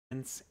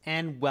students,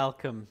 and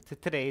welcome to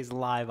today's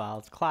live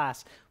IELTS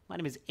class. My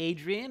name is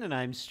Adrian and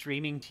I'm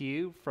streaming to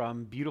you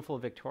from beautiful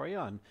Victoria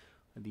on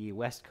the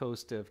west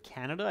coast of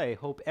Canada. I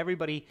hope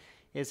everybody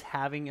is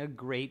having a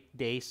great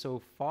day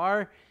so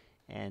far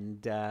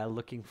and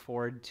looking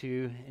forward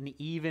to an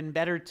even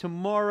better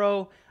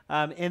tomorrow.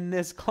 In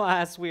this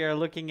class, we are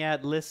looking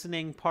at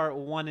listening part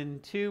 1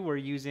 and 2. We're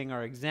using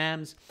our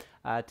exams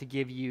to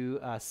give you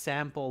a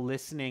sample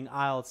listening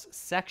IELTS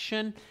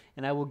section,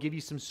 and I will give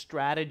you some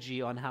strategy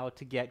on how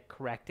to get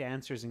correct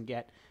answers and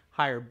get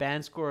higher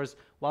band scores.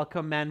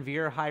 Welcome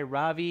Manveer. Hi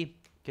Ravi.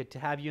 Good to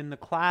have you in the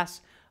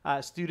class.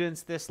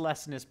 Students, this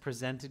lesson is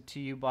presented to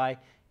you by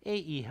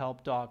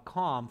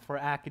aehelp.com for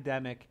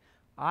academic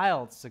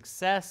IELTS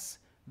success.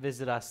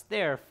 Visit us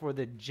there. For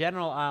the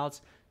general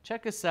IELTS,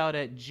 check us out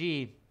at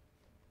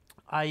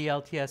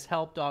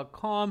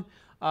IELTShelp.com.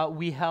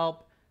 We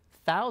help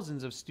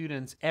thousands of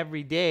students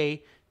every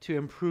day to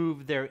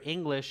improve their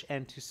English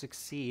and to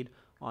succeed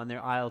on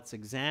their IELTS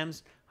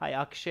exams. Hi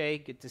Akshay,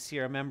 good to see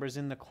our members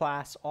in the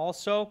class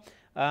also.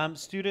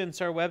 Students,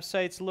 our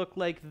websites look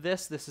like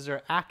this. This is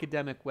our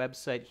academic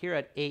website here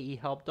at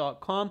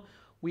aehelp.com.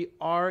 We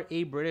are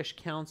a British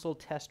Council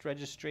test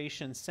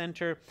registration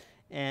center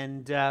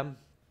and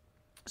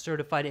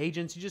certified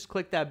agents. You just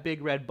click that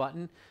big red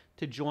button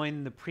to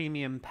join the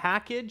premium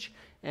package.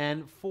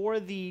 And for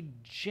the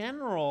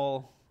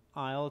general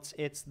IELTS,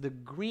 it's the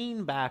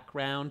green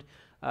background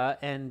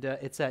and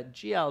it's at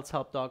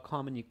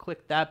gltshelp.com, and you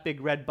click that big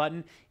red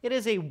button. It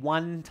is a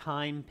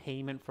one-time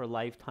payment for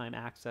lifetime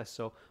access,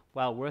 so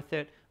well worth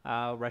it.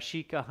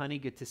 Rashika, honey,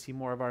 good to see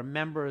more of our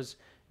members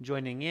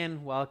joining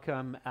in.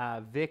 Welcome,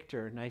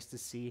 Victor. Nice to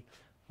see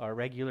our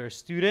regular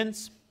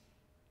students.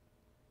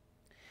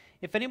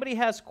 If anybody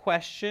has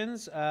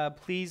questions,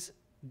 please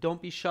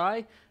don't be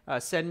shy.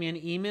 Send me an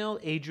email,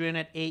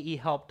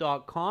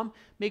 adrian@aehelp.com.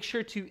 Make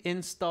sure to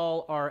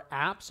install our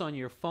apps on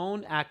your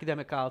phone,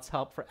 Academic IELTS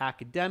Help for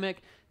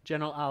Academic,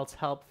 General IELTS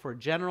Help for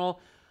General.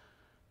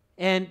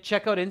 And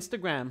check out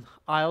Instagram,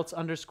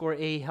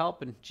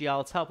 IELTS_AEhelp and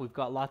GIELTS Help. We've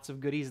got lots of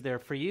goodies there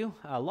for you.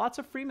 Lots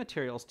of free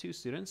materials too,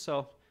 students,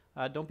 so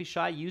don't be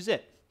shy, use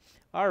it.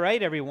 All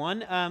right,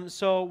 everyone.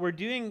 So we're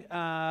doing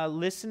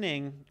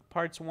listening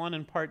parts 1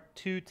 and part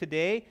 2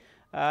 today.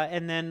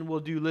 And then we'll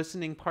do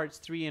listening parts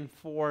 3 and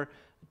 4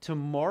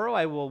 tomorrow.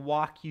 I will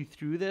walk you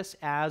through this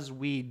as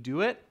we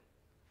do it.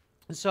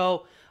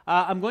 So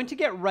I'm going to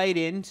get right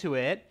into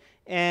it.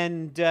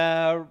 And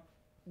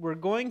we're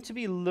going to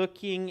be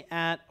looking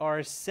at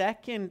our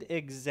second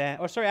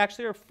exam, or sorry,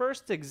 actually our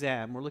first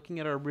exam. We're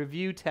looking at our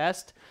review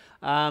test.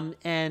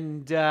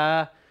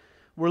 We're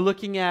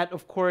looking at,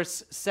 of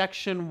course,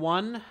 section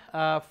 1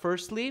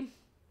 firstly.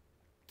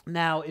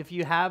 Now, if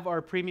you have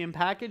our premium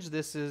package,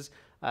 this is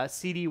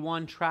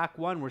CD1, track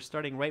 1. We're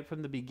starting right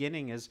from the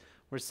beginning as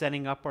we're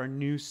setting up our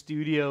new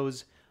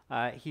studios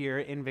here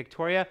in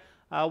Victoria.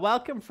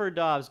 Welcome,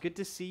 Ferdovs. Good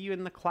to see you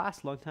in the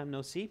class. Long time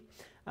no see.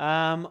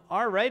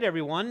 All right,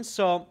 everyone.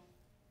 So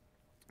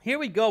here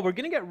we go. We're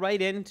going to get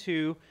right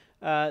into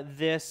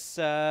this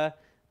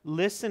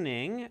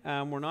listening.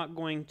 We're not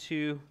going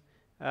to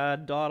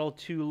dawdle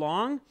too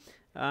long.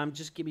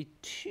 Just give me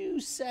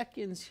 2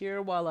 seconds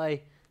here while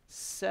I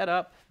set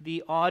up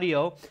the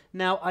audio.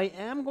 Now, I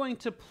am going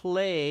to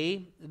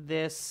play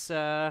this.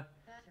 Battery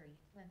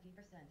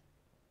 20%.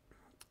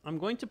 I'm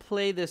going to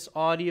play this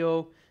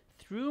audio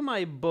through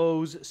my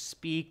Bose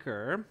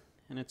speaker,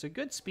 and it's a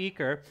good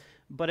speaker.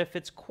 But if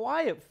it's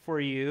quiet for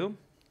you,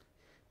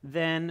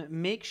 then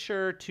make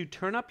sure to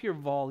turn up your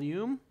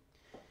volume.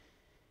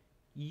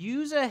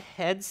 Use a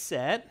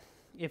headset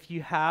if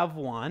you have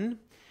one,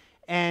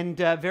 and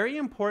very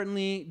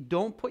importantly,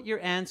 don't put your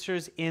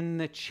answers in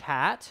the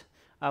chat.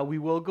 We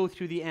will go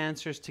through the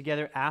answers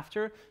together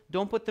after.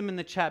 Don't put them in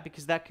the chat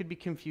because that could be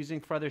confusing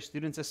for other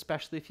students,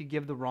 especially if you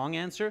give the wrong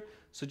answer.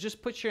 So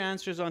just put your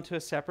answers onto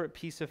a separate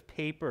piece of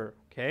paper,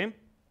 okay?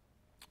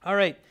 All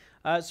right,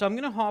 so I'm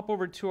going to hop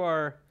over to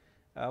our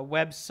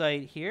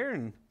website here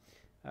and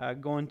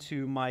go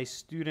into my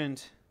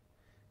student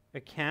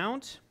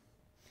account.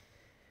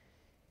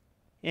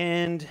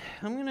 And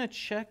I'm going to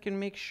check and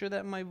make sure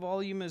that my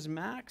volume is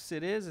max.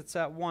 It is. It's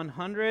at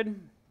 100.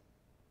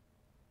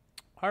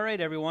 All right,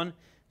 everyone.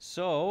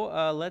 So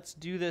let's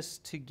do this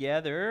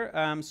together.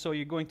 So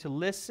you're going to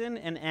listen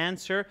and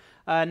answer.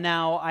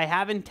 Now, I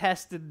haven't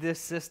tested this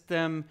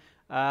system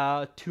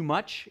too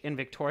much in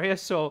Victoria,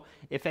 so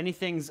if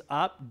anything's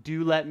up,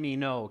 do let me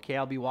know, okay?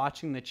 I'll be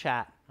watching the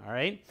chat, all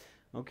right?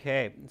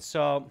 Okay,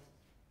 so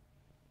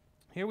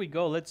here we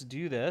go. Let's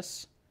do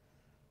this.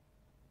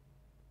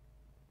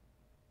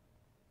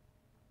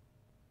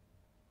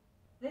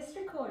 This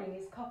recording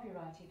is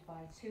copyrighted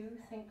by 2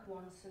 Think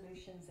One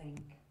Solutions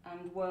Inc.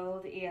 and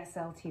World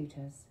ESL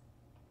Tutors.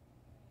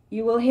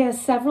 You will hear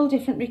several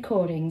different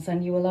recordings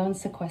and you will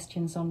answer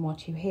questions on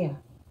what you hear.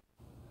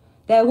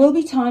 There will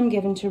be time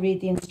given to read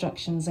the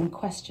instructions and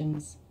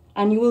questions,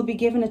 and you will be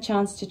given a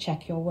chance to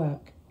check your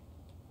work.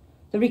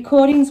 The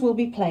recordings will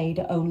be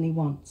played only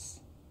once.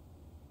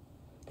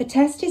 The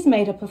test is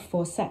made up of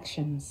 4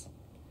 sections,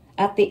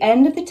 At the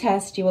end of the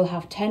test, you will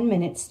have 10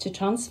 minutes to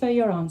transfer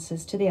your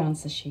answers to the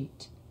answer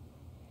sheet.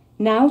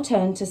 Now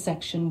turn to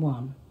Section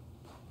 1.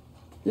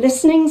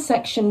 Listening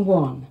Section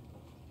 1.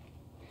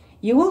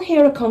 You will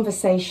hear a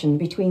conversation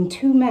between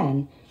two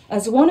men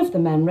as one of the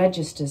men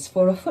registers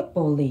for a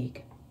football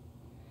league.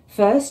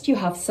 First, you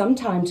have some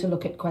time to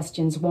look at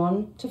questions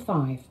 1 to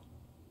 5.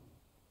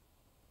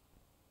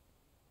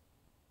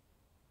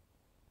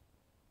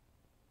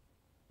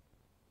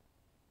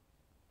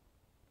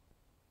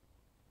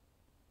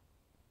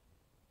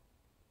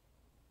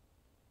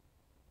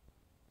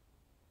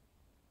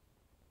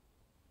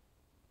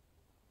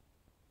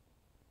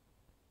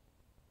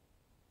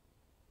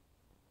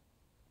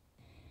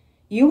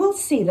 You will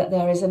see that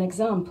there is an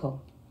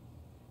example.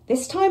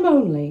 This time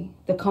only,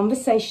 the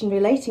conversation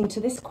relating to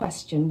this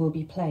question will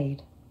be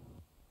played.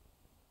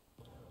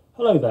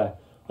 Hello there.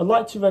 I'd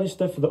like to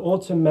register for the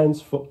Autumn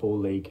Men's Football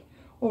League.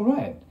 All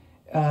right.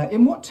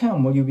 In what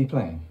town will you be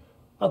playing?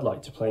 I'd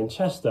like to play in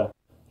Chester,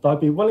 but I'd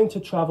be willing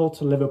to travel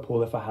to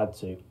Liverpool if I had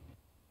to.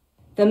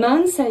 The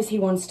man says he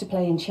wants to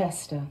play in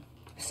Chester,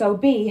 so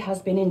B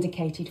has been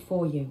indicated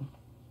for you.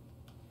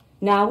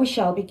 Now we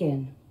shall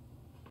begin.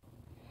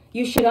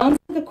 You should answer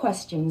the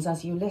questions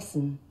as you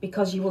listen,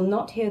 because you will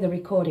not hear the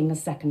recording a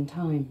second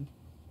time.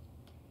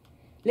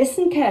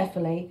 Listen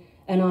carefully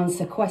and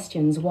answer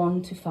questions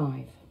 1 to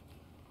 5.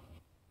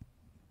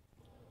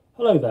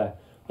 Hello there.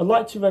 I'd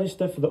like to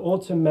register for the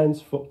Autumn Men's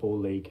Football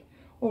League.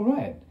 All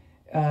right.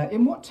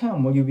 In what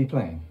town will you be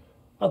playing?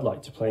 I'd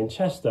like to play in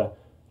Chester,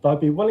 but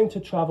I'd be willing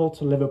to travel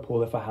to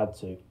Liverpool if I had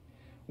to.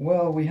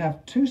 Well, we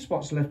have 2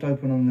 spots left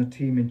open on the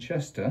team in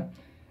Chester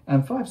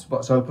and 5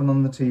 spots open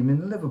on the team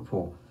in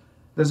Liverpool.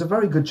 There's a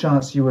very good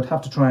chance you would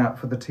have to try out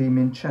for the team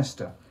in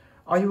Chester.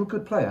 Are you a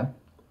good player?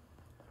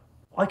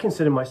 I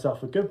consider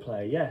myself a good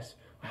player, yes.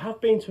 I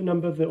have been to a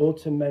number of the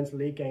Autumn Men's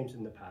League games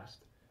in the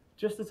past,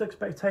 just as a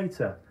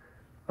spectator,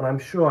 and I'm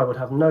sure I would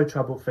have no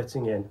trouble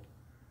fitting in.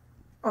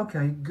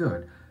 Okay,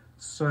 good.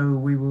 So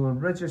we will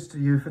register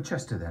you for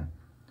Chester then.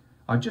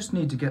 I just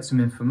need to get some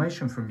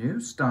information from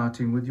you,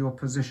 starting with your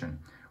position.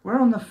 Where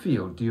on the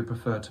field do you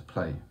prefer to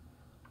play?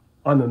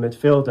 I'm a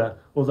midfielder,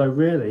 although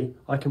really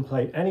I can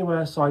play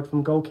anywhere aside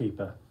from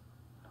goalkeeper.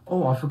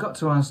 Oh, I forgot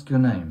to ask your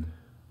name.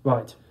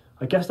 Right,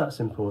 I guess that's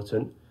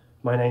important.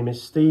 My name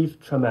is Steve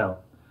Trammell.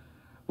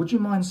 Would you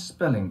mind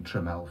spelling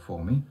Trammell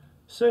for me?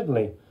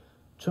 Certainly.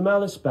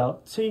 Trammell is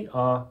spelled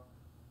T-R-A-M-M-E-L-L.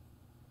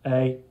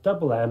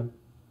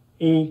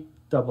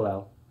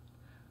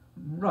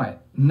 Right,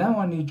 now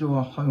I need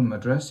your home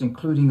address,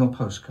 including your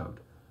postcode.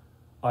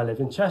 I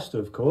live in Chester,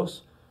 of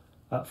course,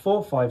 at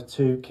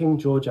 452 King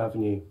George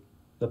Avenue.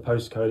 The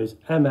postcode is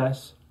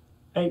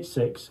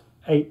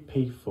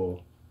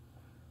MS868P4.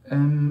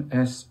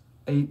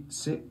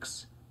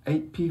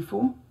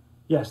 MS868P4?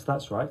 Yes,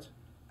 that's right.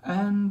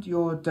 And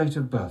your date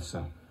of birth,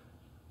 sir?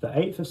 The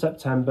 8th of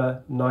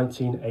September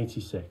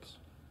 1986.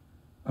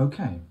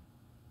 Okay.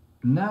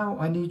 Now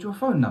I need your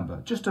phone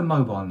number. Just a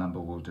mobile number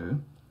will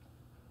do.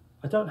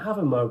 I don't have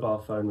a mobile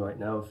phone right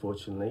now,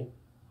 unfortunately.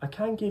 I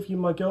can give you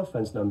my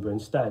girlfriend's number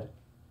instead.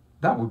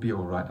 That would be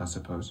all right, I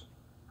suppose.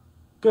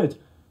 Good.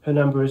 Her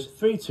number is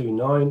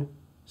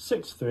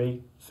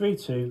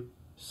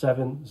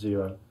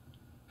 329-633270.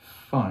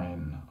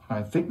 Fine.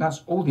 I think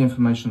that's all the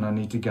information I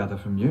need to gather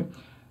from you.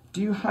 Do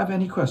you have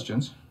any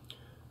questions?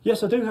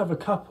 Yes, I do have a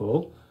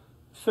couple.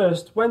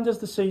 First, when does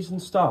the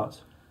season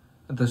start?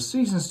 The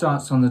season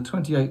starts on the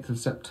 28th of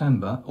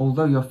September,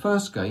 although your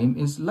first game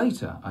is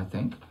later, I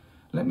think.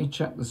 Let me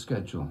check the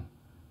schedule.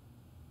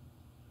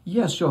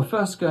 Yes, your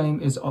first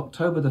game is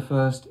October the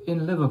 1st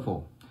in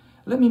Liverpool.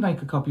 Let me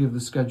make a copy of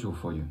the schedule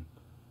for you.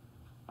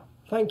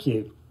 Thank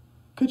you.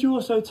 Could you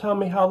also tell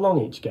me how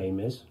long each game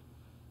is?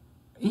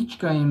 Each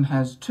game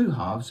has 2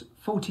 halves,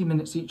 40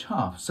 minutes each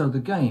half, so the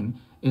game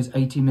is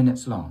 80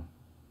 minutes long.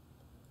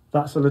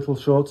 That's a little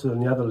shorter than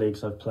the other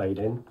leagues I've played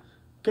in.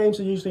 Games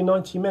are usually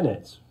 90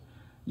 minutes.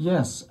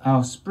 Yes,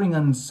 our spring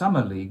and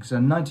summer leagues are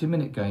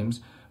 90-minute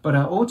games, but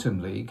our autumn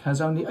league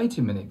has only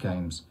 80-minute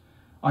games.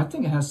 I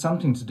think it has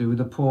something to do with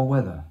the poor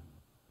weather.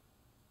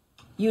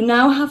 You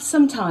now have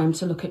some time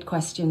to look at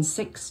questions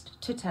 6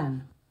 to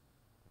 10.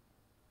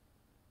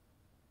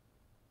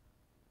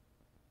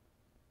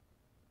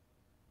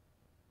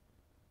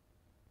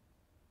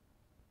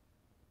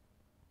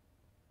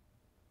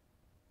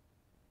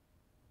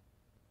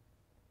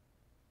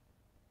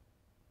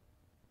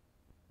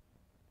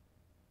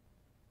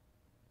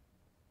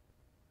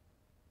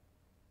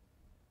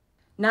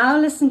 Now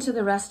listen to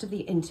the rest of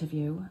the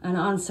interview and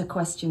answer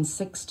questions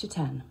 6 to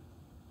 10.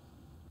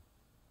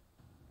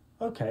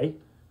 Okay,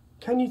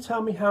 can you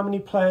tell me how many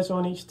players are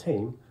on each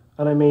team?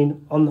 And I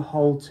mean on the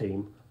whole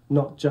team,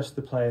 not just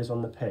the players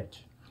on the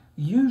pitch.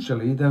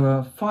 Usually there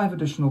are 5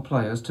 additional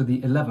players to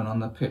the 11 on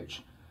the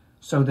pitch,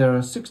 so there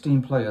are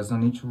 16 players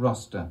on each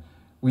roster.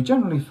 We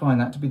generally find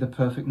that to be the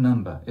perfect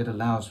number. It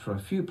allows for a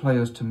few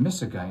players to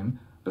miss a game,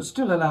 but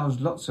still allows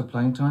lots of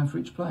playing time for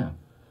each player.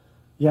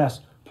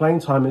 Yes, playing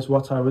time is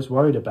what I was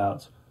worried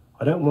about.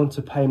 I don't want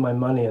to pay my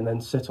money and then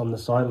sit on the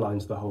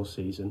sidelines the whole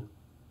season.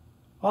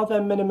 Are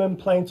there minimum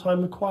playing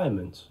time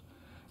requirements?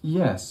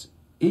 Yes,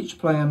 each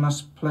player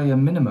must play a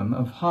minimum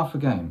of half a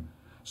game,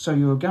 so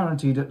you are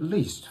guaranteed at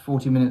least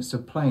 40 minutes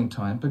of playing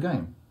time per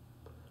game.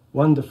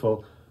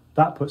 Wonderful.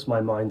 That puts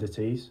my mind at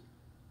ease.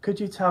 Could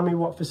you tell me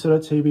what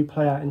facility we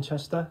play at in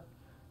Chester?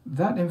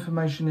 That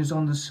information is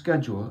on the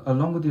schedule,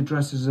 along with the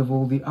addresses of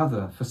all the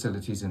other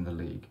facilities in the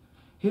league.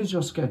 Here's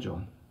your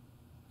schedule.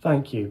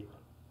 Thank you.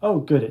 Oh,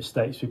 good, it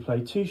states we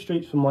play 2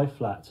 streets from my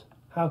flat.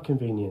 How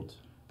convenient.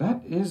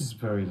 That is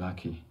very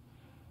lucky.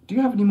 Do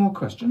you have any more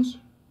questions?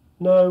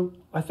 No,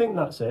 I think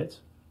that's it.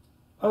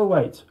 Oh,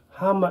 wait,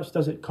 how much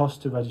does it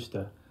cost to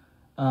register?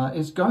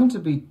 It's going to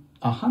be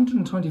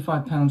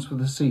 £125 for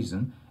the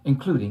season,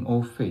 including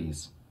all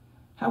fees.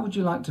 How would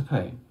you like to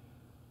pay?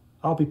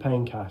 I'll be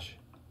paying cash.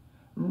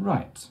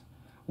 Right.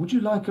 Would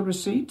you like a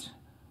receipt?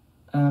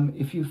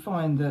 If you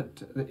find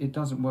that it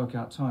doesn't work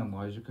out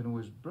time-wise, you can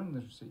always bring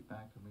the receipt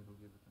back and we will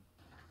give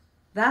it.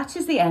 That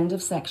is the end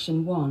of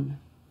section 1.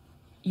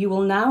 You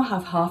will now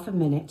have half a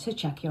minute to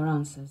check your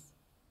answers.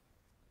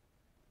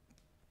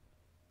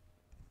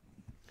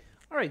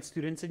 All right,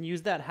 students, and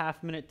use that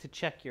half minute to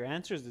check your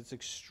answers. It's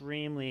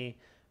extremely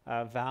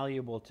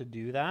valuable to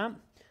do that.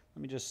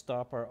 Let me just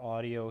stop our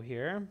audio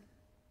here.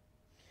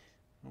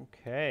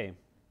 Okay.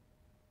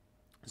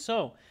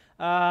 So,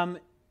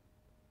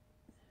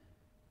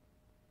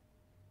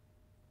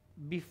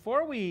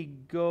 before we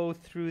go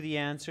through the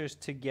answers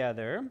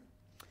together,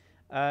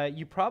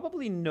 you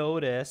probably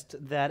noticed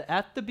that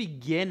at the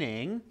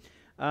beginning,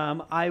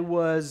 I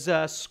was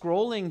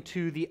scrolling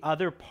to the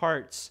other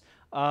parts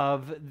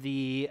of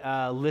the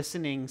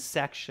listening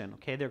section.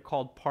 Okay, they're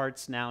called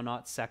parts now,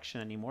 not section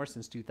anymore,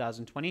 since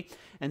 2020.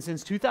 And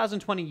since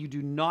 2020, you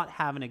do not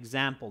have an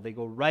example. They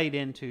go right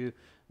into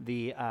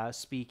the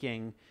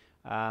speaking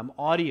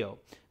audio.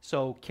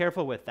 So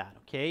careful with that,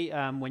 okay?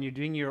 When you're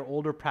doing your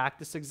older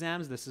practice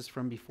exams, this is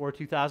from before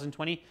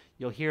 2020,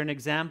 you'll hear an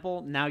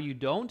example. Now you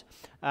don't.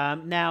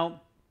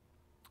 Now,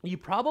 you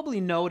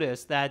probably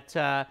noticed that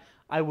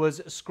I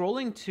was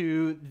scrolling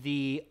to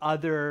the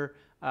other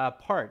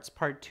parts,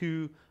 part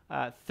 2,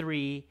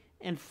 3,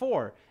 and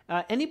 4.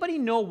 Anybody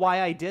know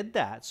why I did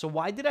that? So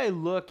why did I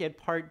look at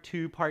part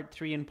 2, part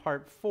 3, and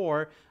part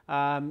 4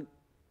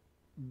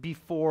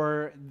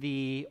 before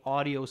the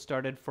audio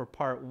started for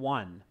part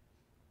 1?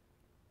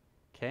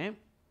 Okay.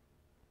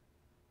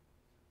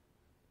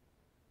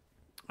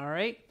 All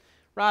right.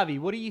 Ravi,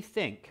 what do you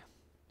think?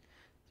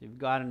 You've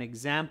got an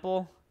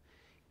example.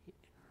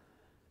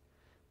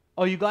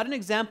 Oh, you got an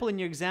example in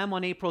your exam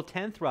on April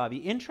 10th, Ravi.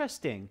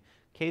 Interesting.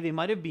 Okay, they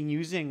might have been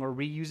using or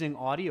reusing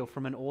audio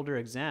from an older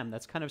exam.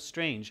 That's kind of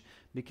strange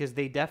because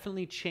they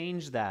definitely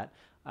changed that.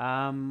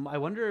 I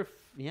wonder if,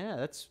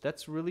 yeah,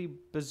 that's really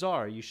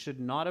bizarre. You should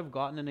not have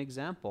gotten an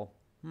example.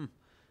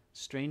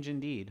 Strange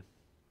indeed.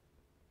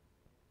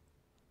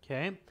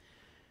 Okay.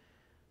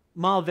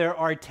 Mal, there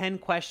are 10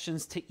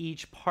 questions to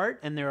each part,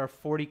 and there are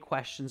 40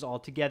 questions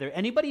altogether.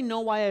 Anybody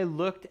know why I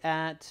looked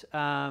at...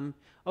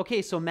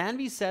 okay, so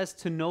Manvi says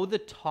to know the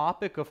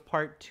topic of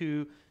part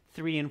 2,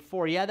 3, and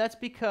 4. Yeah, that's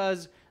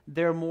because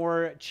they're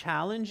more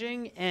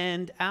challenging,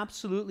 and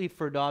absolutely,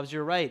 Ferdovs,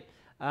 you're right.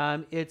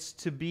 It's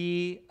to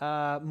be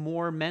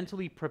more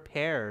mentally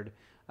prepared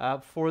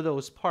for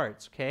those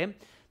parts, okay?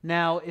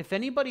 Now, if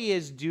anybody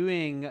is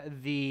doing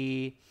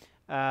the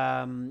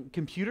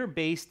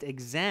computer-based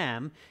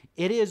exam,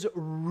 it is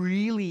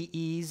really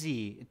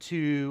easy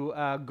to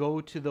go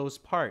to those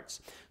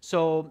parts.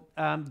 So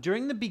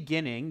during the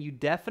beginning, you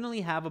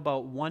definitely have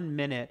about 1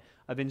 minute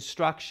of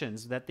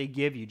instructions that they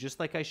give you, just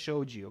like I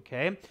showed you,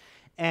 okay?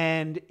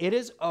 And it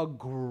is a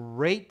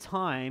great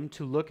time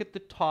to look at the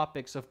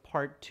topics of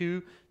part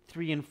 2,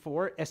 3, and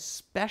 4,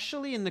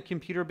 especially in the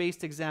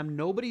computer-based exam.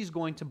 Nobody's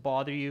going to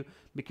bother you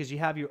because you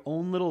have your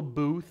own little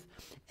booth,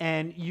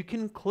 and you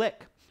can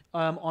click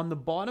on the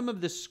bottom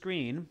of the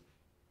screen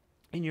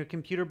in your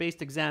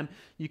computer-based exam.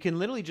 You can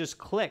literally just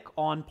click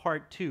on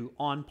part 2,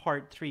 on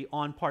part 3,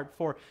 on part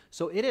 4.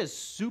 So it is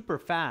super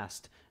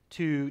fast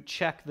to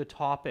check the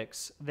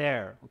topics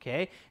there,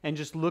 okay? And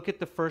just look at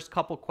the first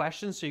couple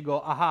questions. So you go,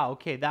 aha,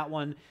 okay, that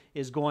one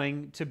is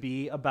going to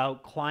be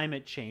about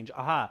climate change.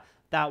 Aha,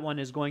 that one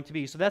is going to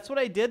be. So that's what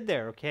I did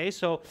there, okay?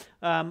 So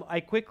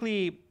I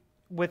quickly,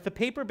 with the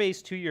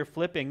paper-based 2-year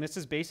flipping, this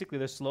is basically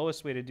the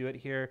slowest way to do it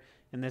here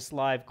in this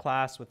live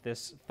class with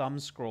this thumb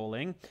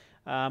scrolling.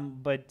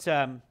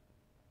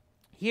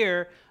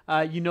 Here,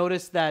 you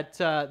notice that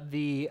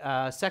the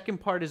second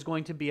part is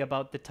going to be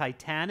about the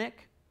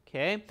Titanic,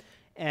 okay?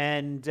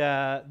 And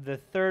the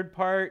third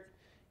part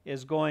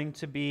is going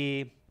to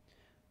be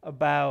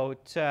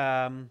about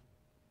some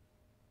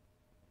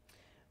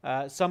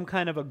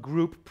kind of a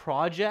group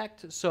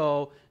project.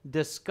 So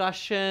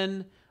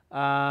discussion,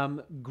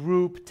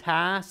 group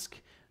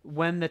task,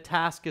 when the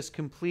task is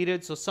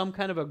completed. So some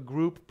kind of a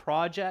group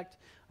project.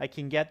 I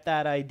can get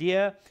that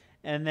idea.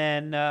 And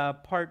then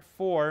part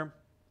 4,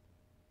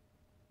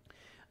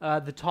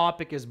 the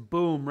topic is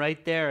boom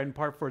right there. In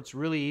part 4, it's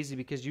really easy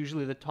because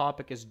usually the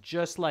topic is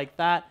just like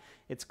that.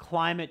 It's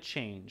climate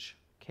change,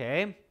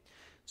 okay?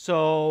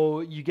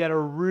 So you get a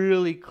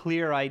really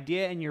clear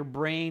idea and your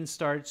brain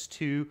starts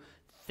to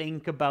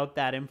think about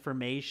that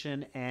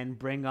information and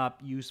bring up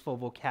useful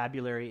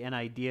vocabulary and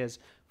ideas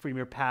from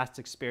your past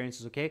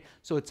experiences, okay?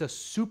 So it's a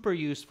super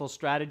useful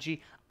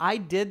strategy. I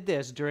did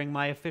this during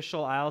my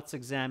official IELTS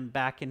exam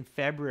back in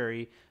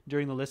February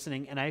during the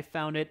listening, and I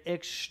found it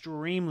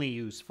extremely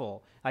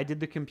useful. I did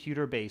the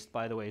computer-based,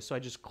 by the way, so I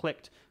just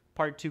clicked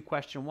part 2,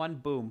 question 1,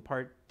 boom,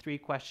 part 3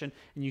 question,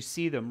 and you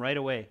see them right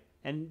away.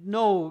 And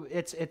no,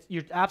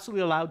 you're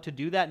absolutely allowed to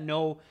do that.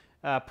 No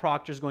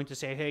proctor is going to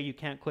say, hey, you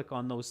can't click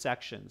on those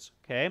sections,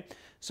 okay?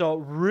 So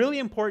really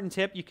important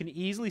tip. You can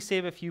easily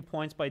save a few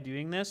points by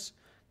doing this,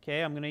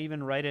 okay? I'm going to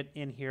even write it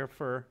in here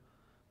for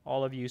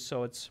all of you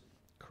so it's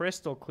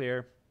crystal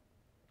clear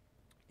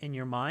in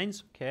your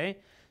minds, okay?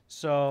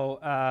 So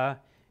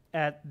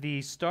at the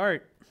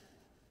start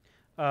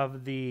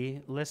of the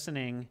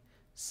listening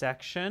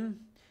section,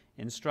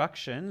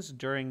 instructions,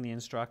 during the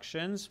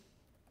instructions,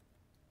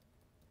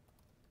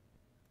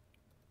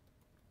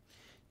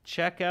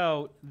 check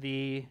out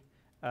the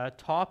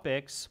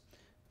topics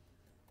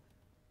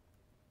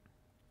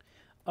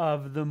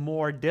of the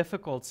more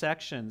difficult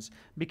sections,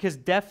 because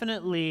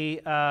definitely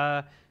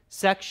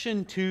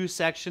section 2,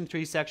 section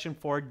 3, section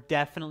 4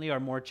 definitely are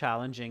more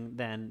challenging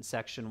than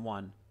section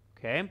 1,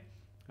 okay?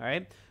 All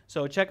right,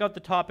 so check out the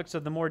topics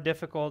of the more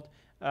difficult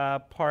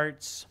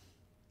parts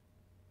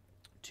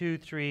 2,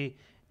 3,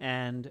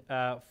 and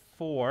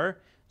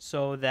 4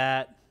 so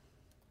that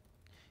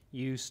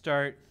you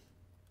start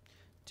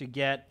to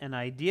get an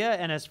idea,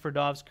 and as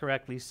Ferdovs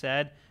correctly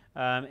said,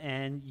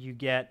 and you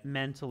get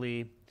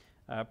mentally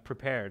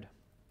prepared.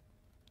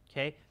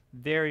 Okay,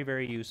 very,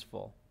 very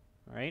useful.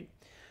 All right.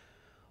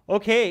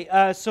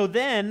 Okay, so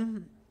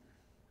then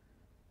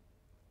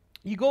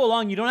you go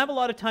along. You don't have a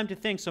lot of time to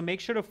think, so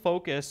make sure to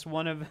focus.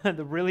 One of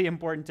the really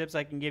important tips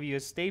I can give you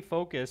is stay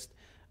focused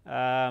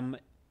throughout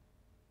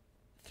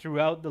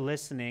the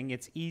listening.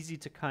 It's easy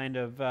to kind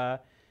of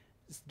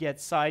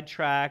get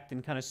sidetracked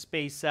and kind of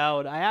space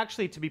out. I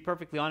actually, to be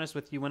perfectly honest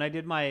with you, when I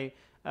did my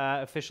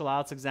official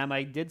IELTS exam,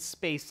 I did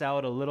space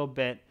out a little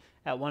bit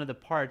at one of the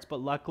parts,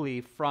 but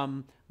luckily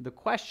from the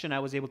question, I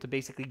was able to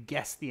basically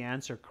guess the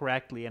answer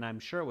correctly, and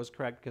I'm sure it was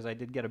correct because I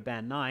did get a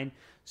band 9.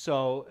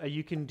 So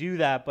you can do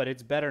that, but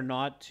it's better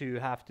not to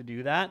have to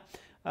do that.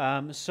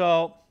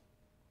 So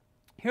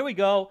here we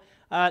go.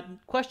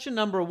 Question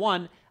number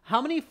 1. How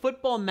many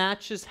football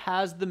matches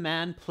has the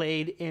man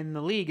played in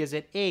the league? Is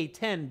it A,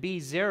 10, B,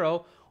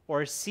 0,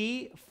 or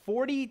C,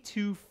 40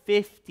 to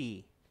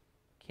 50?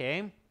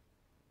 Okay. All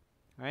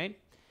right.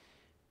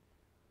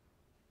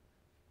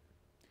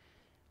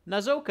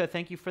 Nazoka,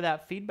 thank you for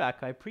that feedback.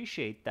 I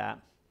appreciate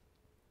that.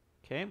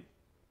 Okay.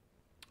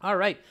 All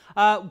right.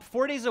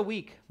 4 days a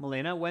week,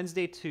 Milena,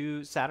 Wednesday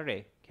to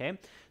Saturday. Okay.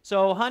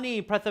 So,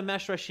 honey,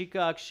 Prathamesh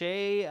Rashika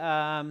Akshay,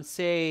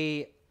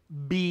 say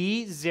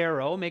B,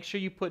 0. Make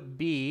sure you put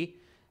B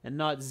and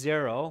not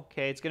 0.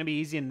 Okay, it's going to be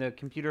easy in the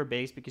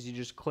computer-based because you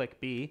just click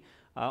B.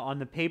 On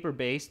the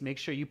paper-based, make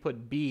sure you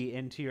put B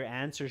into your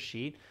answer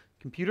sheet.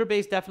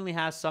 Computer-based definitely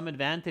has some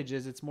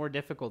advantages. It's more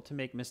difficult to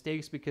make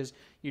mistakes because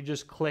you're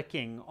just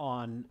clicking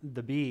on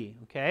the B,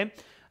 okay?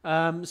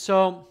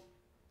 So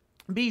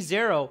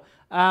B0,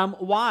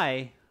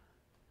 why?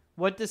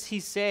 What does he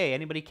say?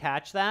 Anybody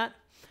catch that?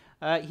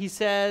 He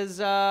says,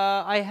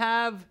 I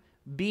have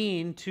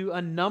been to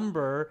a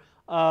number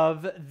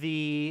of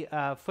the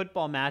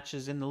football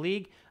matches in the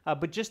league,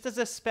 but just as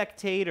a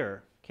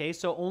spectator. Okay,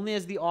 so only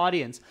as the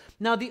audience.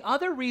 Now, the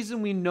other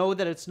reason we know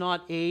that it's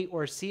not A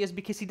or C is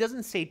because he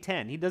doesn't say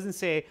 10. He doesn't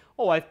say,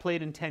 oh, I've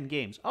played in 10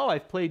 games. Oh,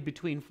 I've played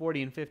between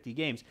 40 and 50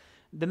 games.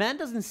 The man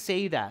doesn't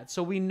say that.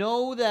 So we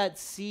know that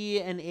C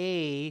and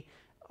A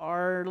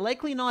are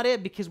likely not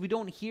it because we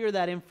don't hear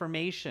that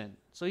information.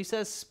 So he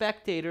says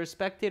spectator.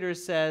 Spectator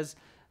says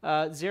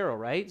 0,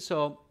 right?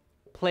 So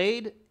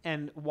played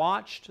and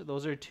watched,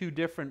 those are two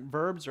different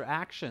verbs or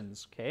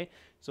actions, okay?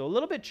 So a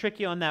little bit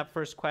tricky on that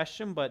first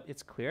question, but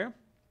it's clear.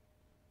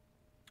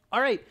 All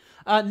right,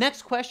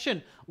 next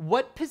question.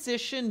 What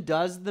position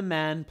does the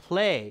man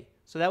play?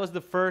 So that was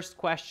the first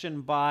question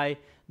by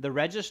the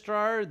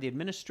registrar, the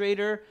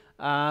administrator.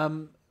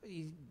 The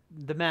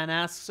man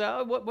asks,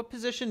 what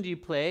position do you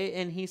play?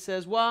 And he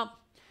says, well,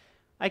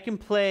 I can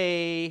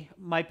play,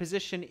 my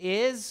position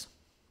is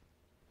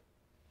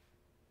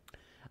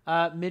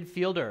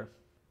midfielder.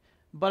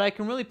 But I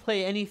can really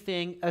play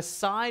anything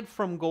aside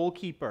from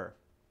goalkeeper,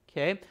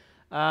 okay?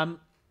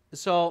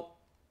 So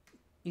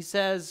he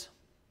says,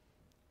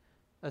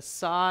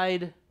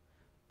 aside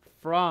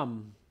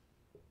from,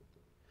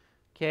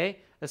 okay?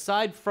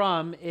 Aside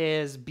from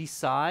is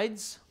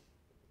besides,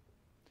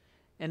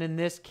 and in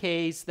this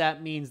case,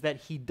 that means that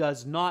he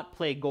does not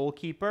play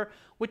goalkeeper,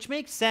 which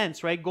makes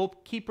sense, right?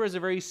 Goalkeeper is a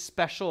very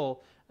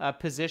special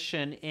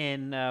position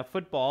in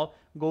football.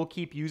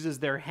 Goalkeeper uses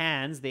their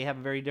hands. They have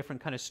a very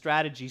different kind of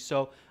strategy.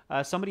 So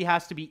somebody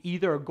has to be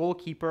either a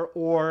goalkeeper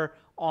or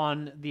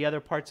on the other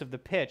parts of the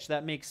pitch.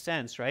 That makes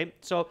sense, right?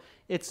 So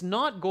it's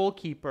not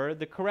goalkeeper.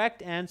 The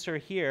correct answer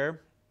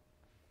here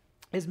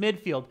is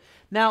midfield.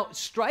 Now,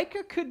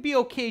 striker could be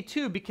okay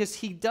too, because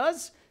he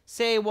does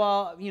say,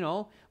 well, you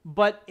know,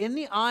 but in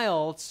the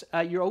IELTS,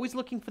 you're always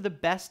looking for the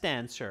best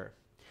answer.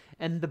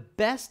 And the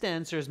best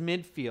answer is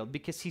midfield,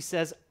 because he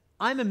says,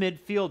 I'm a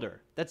midfielder.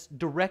 That's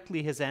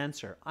directly his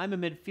answer. I'm a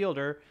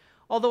midfielder,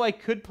 although I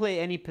could play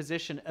any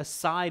position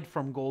aside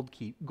from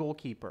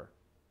goalkeeper.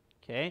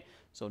 Okay,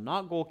 so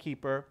not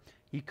goalkeeper.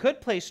 He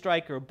could play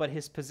striker, but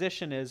his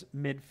position is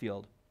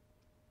midfield.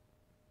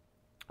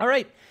 All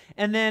right,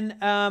 and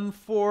then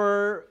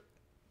for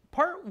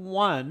part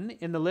 1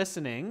 in the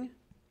listening,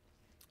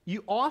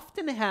 you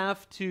often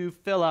have to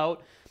fill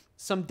out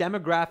some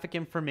demographic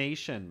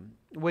information,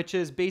 which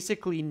is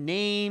basically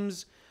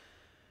names,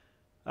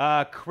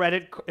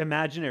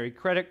 imaginary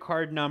credit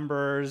card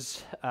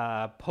numbers,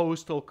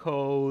 postal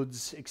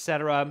codes,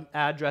 etc.,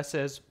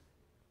 addresses.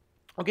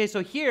 Okay,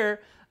 so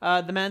here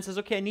the man says,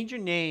 okay, I need your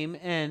name,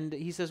 and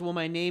he says, well,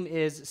 my name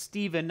is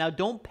Steven. Now,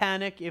 don't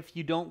panic if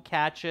you don't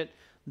catch it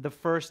the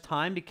first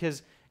time,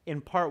 because in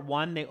part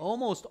 1, they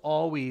almost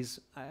always,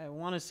 I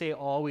want to say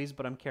always,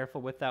 but I'm careful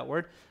with that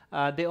word,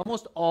 they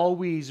almost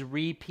always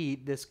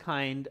repeat this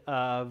kind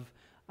of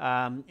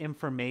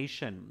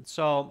information.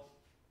 So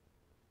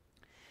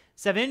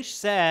Savinch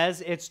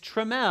says it's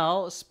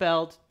Trammell,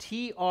 spelled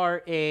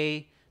Trammell,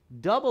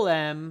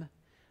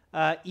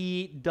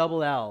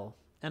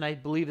 and I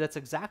believe that's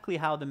exactly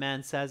how the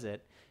man says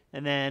it.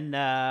 And then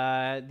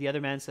the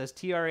other man says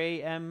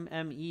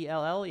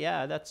Trammell.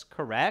 Yeah, that's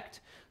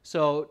correct.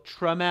 So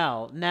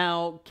Trammell.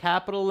 Now,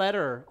 capital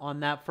letter on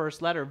that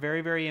first letter.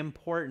 Very, very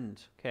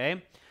important.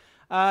 Okay.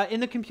 In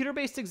the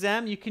computer-based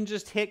exam, you can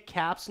just hit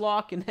caps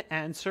lock and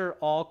answer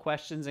all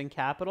questions in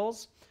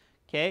capitals.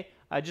 Okay.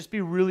 Just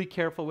be really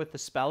careful with the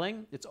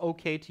spelling. It's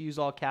okay to use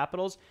all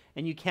capitals.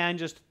 And you can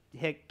just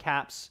hit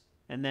caps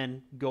and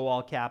then go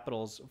all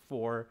capitals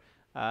for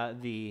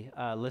the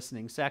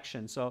listening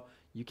section. So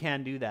you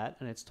can do that,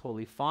 and it's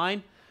totally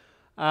fine.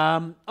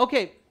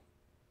 Okay.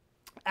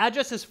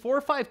 Address is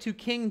 452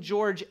 King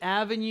George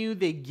Avenue.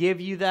 They give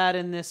you that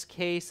in this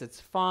case. It's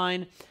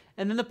fine.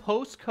 And then the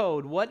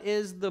postcode. What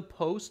is the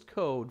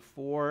postcode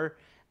for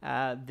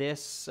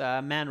this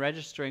man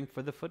registering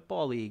for the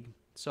Football League?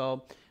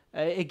 So,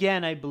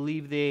 again, I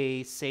believe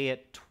they say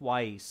it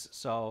twice.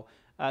 So,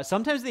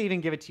 sometimes they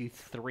even give it to you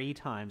 3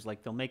 times.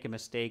 Like, they'll make a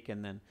mistake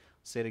and then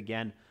say it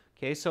again.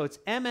 Okay, so it's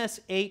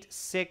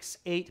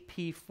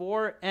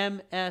MS868P4,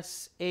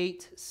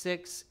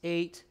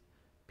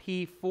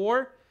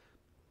 MS868P4.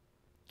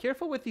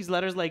 Careful with these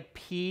letters like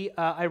P.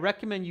 I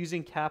recommend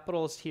using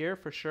capitals here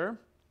for sure.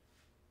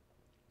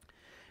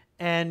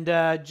 And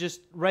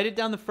just write it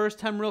down the first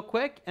time real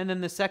quick, and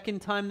then the second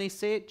time they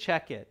say it,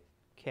 check it.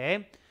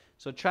 Okay,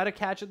 so try to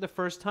catch it the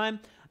first time.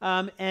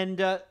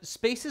 And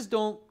spaces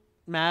don't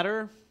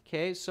matter.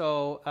 Okay,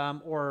 so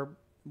or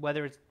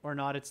whether it's or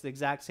not it's the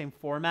exact same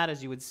format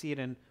as you would see it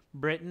in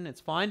Britain, it's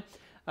fine.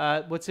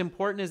 What's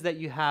important is that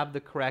you have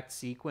the correct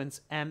sequence,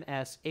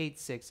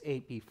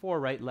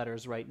 MS868B4, right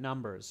letters, right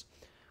numbers.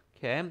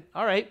 Okay,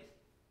 all right.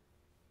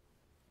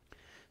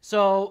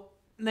 So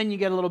then you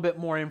get a little bit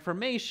more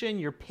information.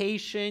 You're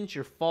patient,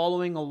 you're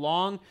following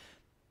along.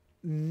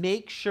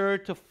 Make sure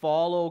to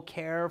follow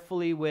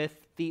carefully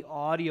with the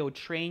audio.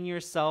 Train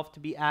yourself to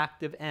be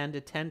active and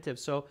attentive.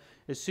 So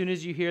as soon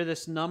as you hear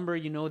this number,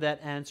 you know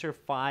that answer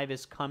 5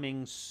 is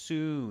coming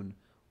soon.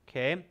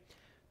 Okay?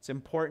 It's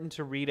important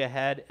to read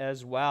ahead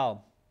as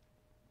well.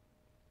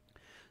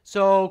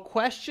 So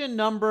question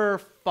number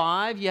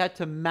 5, you had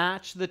to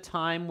match the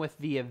time with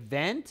the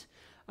event.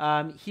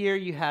 Here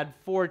you had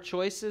 4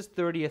 choices,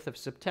 30th of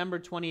September,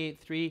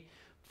 28th,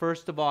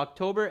 1st of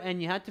October,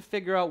 and you had to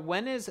figure out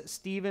when is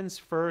Steven's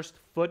first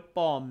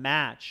football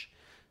match.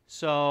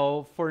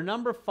 So for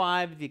number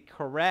 5, the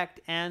correct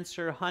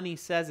answer, Honey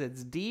says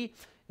it's D.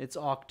 It's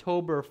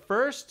October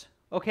 1st.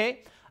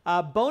 Okay,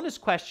 bonus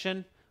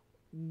question,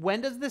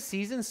 when does the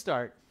season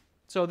start?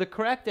 So the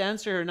correct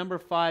answer, number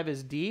 5,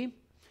 is D.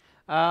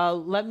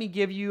 Let me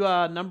give you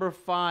a number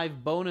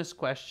 5 bonus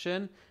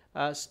question.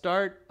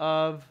 Start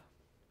of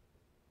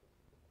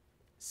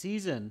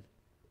season.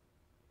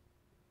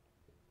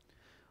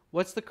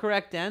 What's the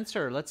correct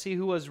answer? Let's see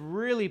who was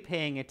really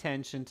paying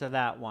attention to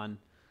that one.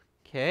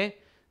 Okay,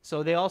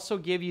 so they also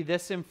give you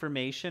this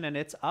information, and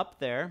it's up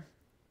there.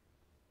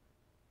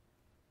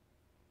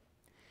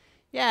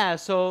 Yeah,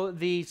 so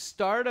the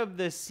start of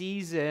the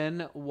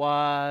season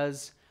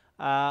was,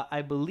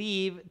 I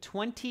believe,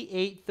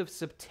 28th of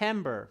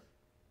September,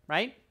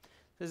 right?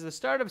 Because the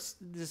start of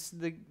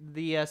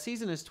the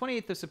season is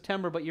 28th of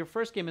September, but your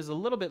first game is a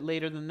little bit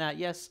later than that.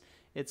 Yes,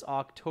 it's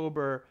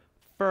October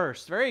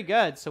 1st. Very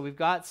good. So we've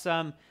got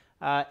some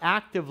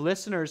active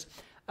listeners.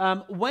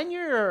 When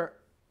you're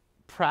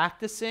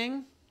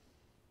practicing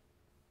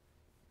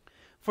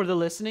for the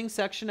listening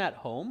section at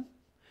home,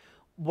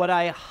 what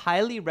I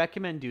highly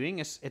recommend doing,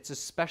 is it's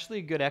especially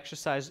a good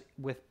exercise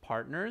with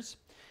partners,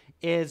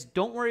 is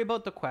don't worry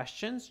about the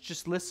questions.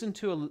 Just listen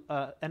to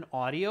an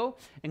audio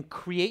and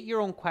create your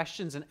own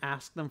questions and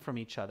ask them from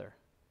each other.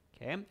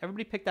 Okay,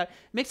 everybody pick that. It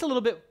makes it a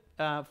little bit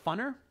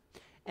funner.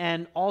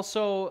 And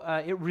also,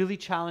 it really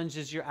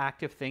challenges your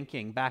active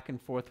thinking back and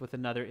forth with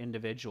another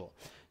individual.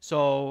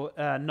 So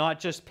not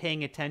just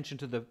paying attention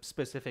to the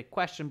specific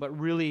question, but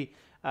really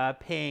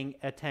paying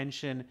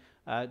attention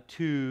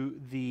to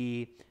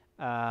the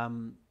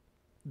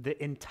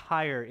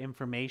entire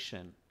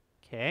information.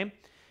 Okay.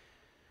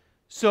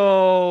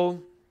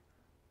 So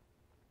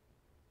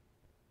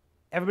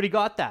everybody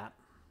got that?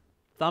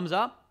 Thumbs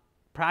up.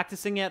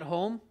 Practicing at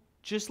home.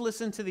 Just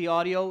listen to the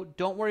audio.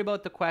 Don't worry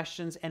about the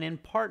questions. And in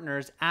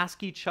partners,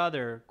 ask each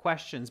other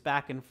questions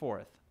back and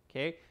forth.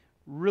 Okay?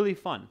 Really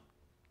fun.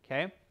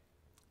 Okay?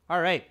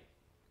 All right.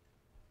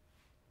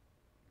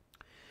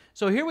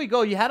 So here we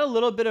go. You had a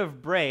little bit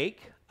of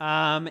break.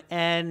 Then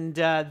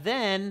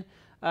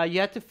you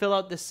had to fill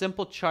out this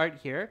simple chart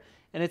here.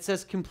 And it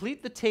says,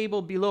 complete the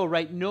table below.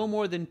 Write no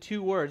more than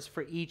 2 words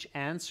for each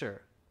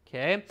answer.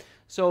 Okay?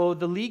 So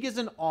the league is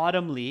an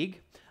autumn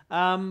league.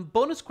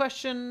 Bonus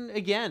question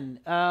again.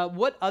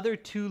 What other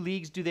 2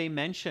 leagues do they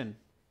mention?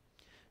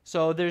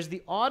 So there's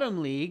the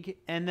Autumn League,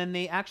 and then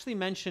they actually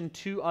mention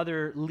 2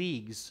 other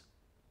leagues.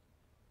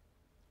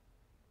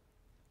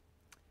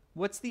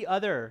 What's the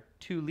other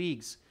 2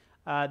 leagues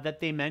that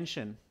they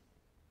mention?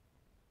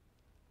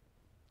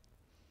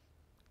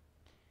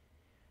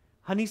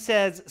 Honey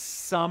says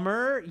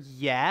summer,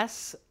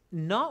 yes,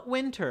 not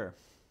winter.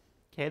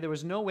 Okay, there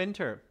was no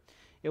winter.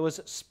 It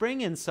was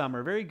spring and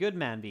summer. Very good,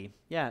 Manvi.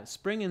 Yeah,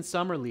 spring and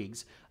summer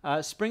leagues.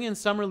 Spring and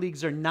summer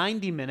leagues are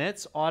 90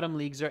 minutes. Autumn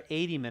leagues are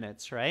 80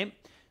 minutes, right?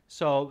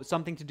 So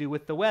something to do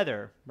with the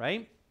weather,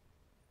 right?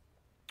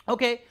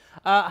 Okay,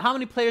 how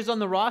many players on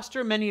the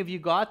roster? Many of you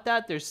got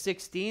that. There's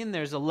 16.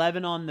 There's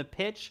 11 on the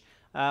pitch,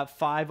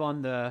 5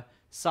 on the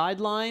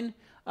sideline.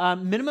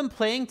 Minimum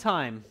playing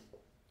time.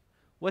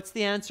 What's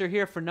the answer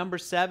here for number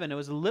 7? It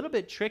was a little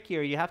bit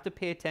trickier. You have to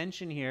pay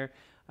attention here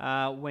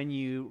when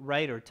you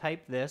write or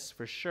type this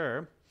for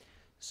sure.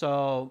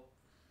 So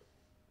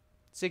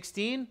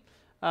 16,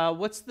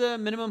 what's the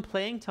minimum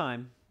playing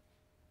time?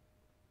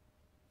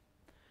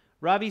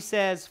 Ravi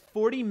says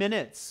 40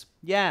 minutes.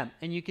 Yeah,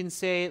 and you can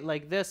say it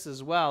like this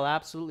as well.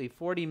 Absolutely,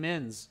 40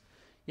 mins.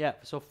 Yeah,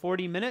 so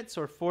 40 minutes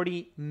or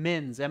 40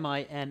 mins,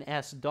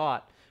 M-I-N-S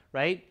dot,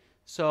 right?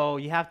 So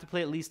you have to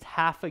play at least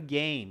half a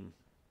game.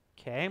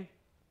 Okay,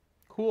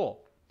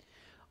 cool.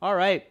 All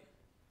right.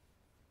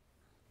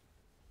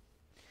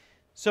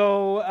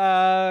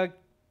 So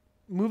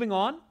moving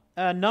on,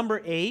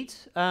 number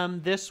 8,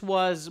 this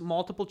was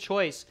multiple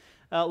choice.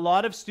 A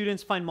lot of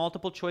students find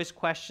multiple choice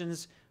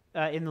questions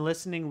in the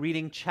listening,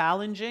 reading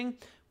challenging.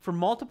 For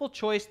multiple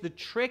choice, the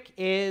trick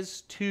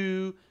is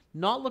to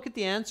not look at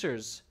the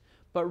answers,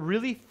 but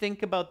really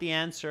think about the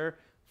answer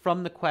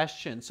from the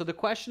question. So the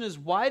question is,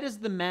 why does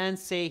the man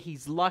say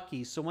he's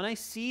lucky? So when I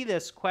see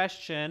this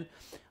question,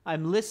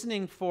 I'm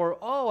listening for,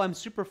 oh, I'm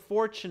super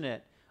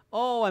fortunate.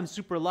 Oh, I'm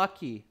super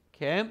lucky.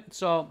 Okay,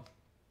 so,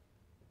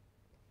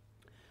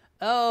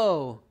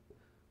 oh,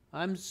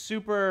 I'm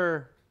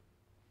super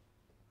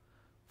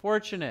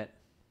fortunate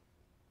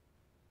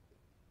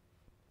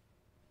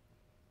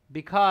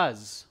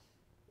because.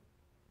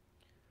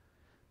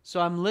 So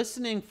I'm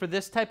listening for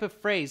this type of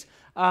phrase.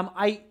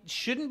 I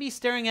shouldn't be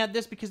staring at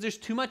this because there's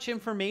too much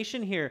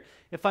information here.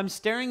 If I'm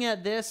staring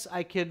at this,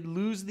 I could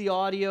lose the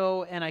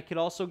audio and I could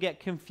also get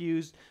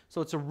confused.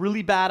 So it's a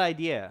really bad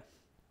idea.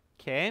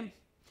 Okay.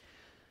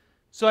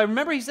 So I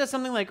remember he said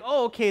something like,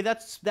 oh, okay,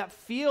 that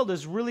field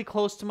is really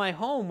close to my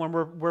home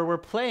where we're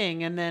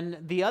playing. And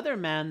then the other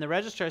man, the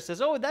registrar,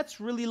 says, oh,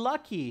 that's really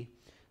lucky.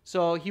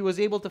 So he was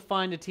able to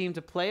find a team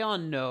to play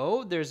on.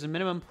 No, there's a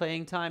minimum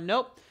playing time.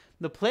 Nope.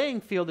 The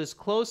playing field is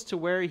close to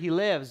where he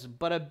lives.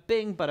 Bada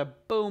bing, bada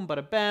boom,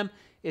 bada bam.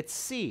 It's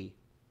C,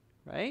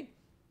 right?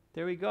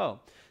 There we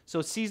go.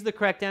 So C is the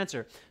correct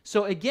answer.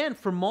 So again,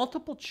 for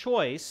multiple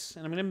choice,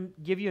 and I'm going to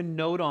give you a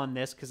note on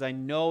this because I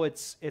know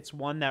it's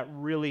one that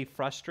really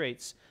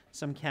frustrates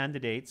some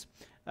candidates.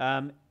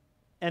 And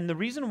the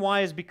reason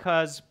why is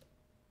because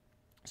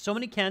so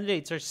many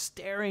candidates are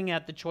staring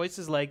at the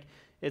choices like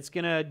it's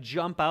going to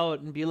jump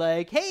out and be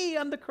like, hey,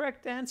 I'm the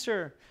correct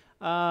answer.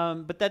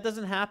 But that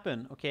doesn't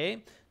happen,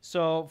 okay?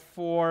 So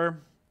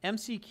for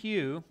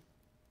MCQ,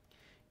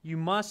 you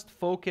must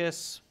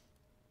focus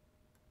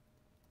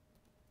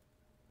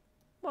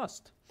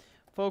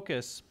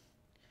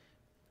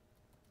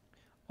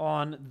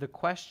on the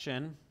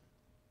question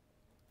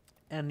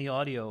and the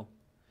audio,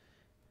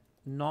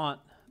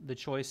 not the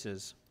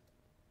choices.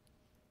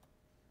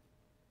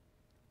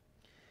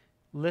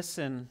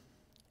 Listen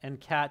and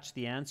catch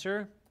the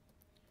answer,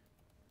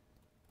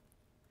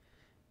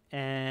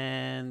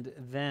 and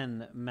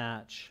then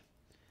match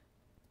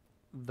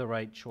the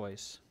right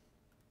choice.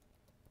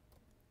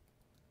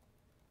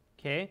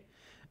 Okay?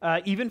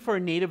 Even for a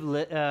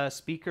native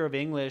speaker of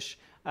English,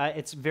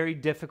 it's very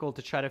difficult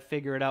to try to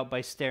figure it out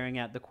by staring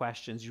at the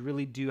questions. You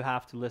really do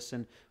have to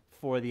listen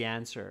for the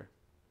answer.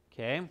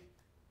 Okay?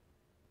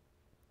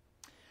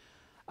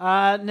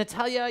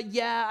 Natalia,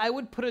 yeah, I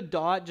would put a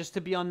dot just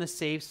to be on the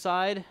safe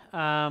side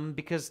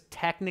because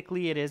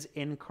technically it is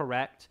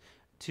incorrect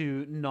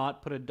to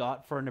not put a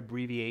dot for an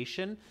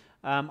abbreviation.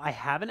 I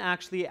haven't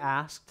actually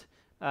asked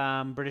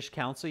British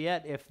Council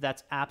yet if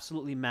that's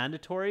absolutely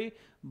mandatory,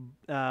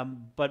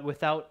 but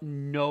without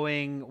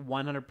knowing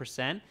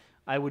 100%,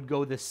 I would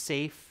go the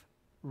safe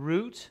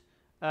route,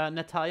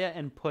 Natalia,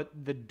 and put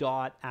the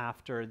dot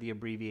after the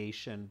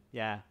abbreviation.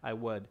 Yeah, I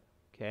would.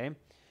 Okay.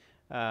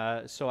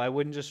 So I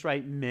wouldn't just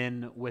write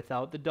min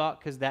without the dot,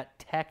 because that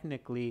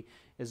technically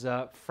is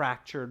a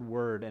fractured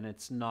word and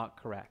it's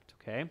not correct.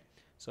 Okay.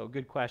 So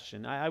good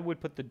question. I would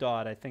put the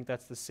dot. I think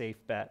that's the safe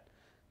bet.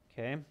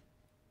 Okay.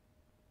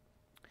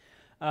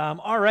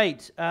 All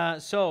right.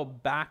 So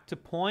back to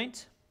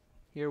point.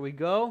 Here we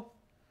go.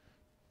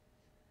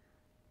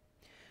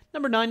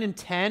 Number 9 and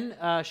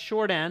 10,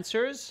 short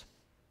answers.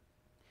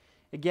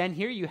 Again,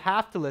 here you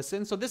have to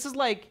listen. So this is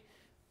like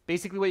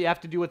basically what you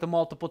have to do with a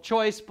multiple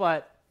choice,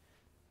 but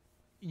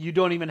you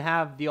don't even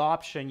have the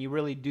option. You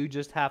really do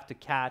just have to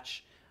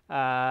catch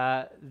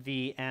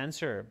the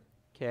answer.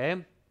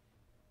 Okay.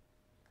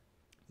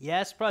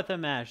 Yes,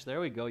 Prathamesh.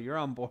 There we go. You're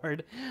on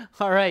board.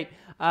 All right.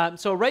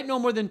 So write no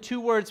more than 2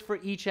 words for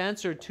each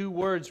answer. 2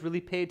 words.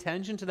 Really pay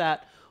attention to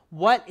that.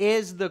 What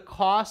is the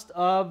cost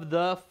of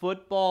the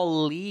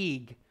football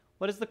league?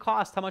 What is the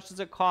cost? How much does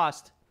it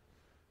cost?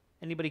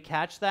 Anybody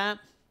catch that?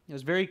 It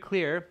was very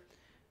clear.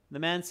 The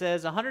man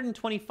says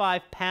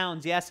 125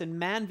 pounds. Yes,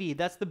 and Manvi,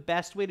 that's the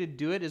best way to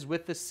do it, is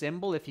with the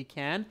symbol if you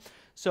can.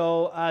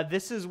 So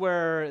this is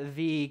where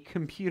the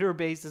computer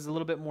base is a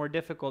little bit more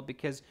difficult,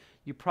 because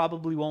you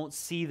probably won't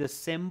see the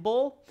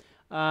symbol.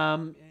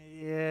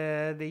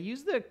 They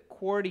use the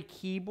QWERTY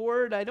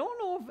keyboard. I don't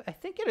know if, I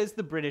think it is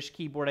the British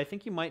keyboard. I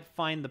think you might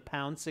find the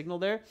pound signal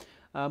there,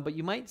 but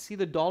you might see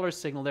the dollar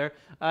signal there.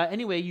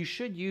 Anyway, you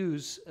should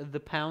use the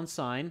pound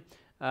sign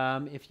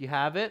if you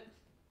have it.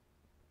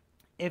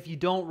 If you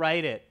don't,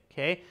 write it,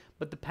 okay?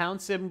 But the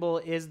pound symbol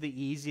is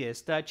the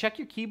easiest. Check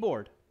your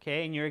keyboard,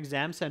 okay, in your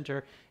exam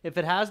center. If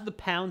it has the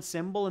pound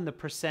symbol and the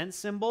percent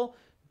symbol,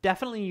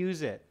 definitely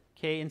use it,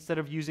 okay, instead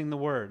of using the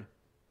word.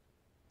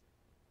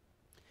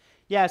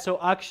 Yeah,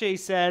 so Akshay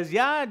says,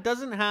 yeah, it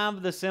doesn't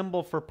have the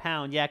symbol for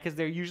pound. Yeah, because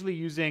they're usually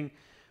using,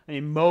 I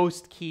mean,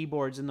 most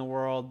keyboards in the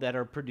world that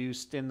are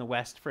produced in the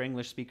West for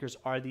English speakers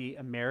are the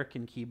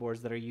American keyboards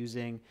that are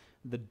using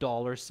the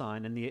dollar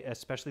sign, and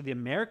especially the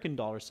American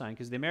dollar sign,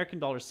 because the American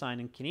dollar sign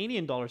and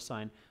Canadian dollar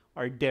sign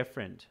are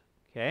different.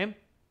 Okay?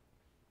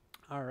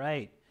 All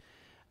right.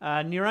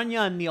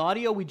 Niranjan, the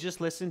audio, we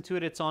just listened to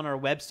it. It's on our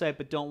website,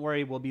 but don't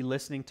worry, we'll be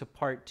listening to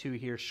part 2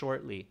 here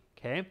shortly.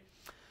 Okay?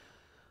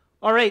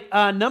 All right,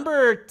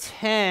 number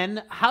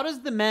 10, how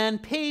does the man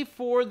pay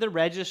for the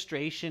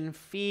registration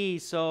fee?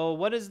 So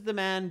what does the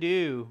man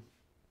do?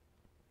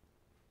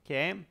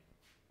 Okay.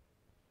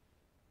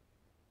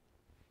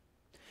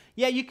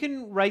 Yeah, you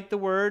can write the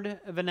word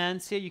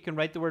Venantia. You can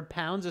write the word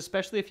pounds,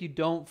 especially if you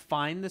don't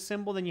find the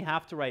symbol, then you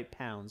have to write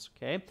pounds,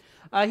 okay?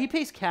 He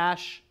pays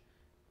cash.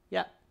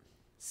 Yeah,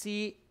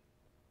 C-A-S-H.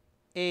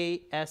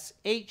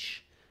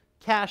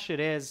 Cash it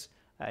is.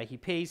 He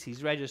pays,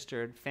 he's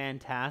registered.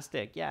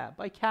 Fantastic. Yeah,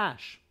 by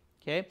cash,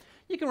 okay?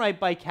 You can write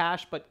by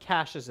cash, but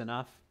cash is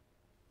enough,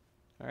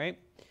 all right?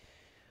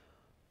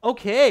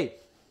 Okay,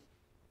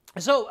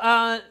 so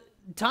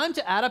time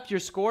to add up your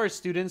scores,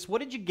 students. What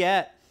did you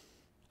get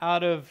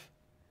out of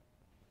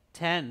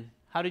 10?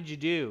 How did you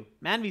do?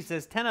 Manvi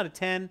says 10 out of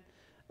 10.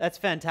 That's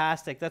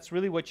fantastic. That's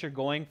really what you're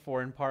going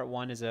for in part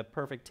 1, is a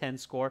perfect 10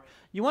 score.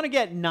 You want to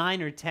get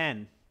 9 or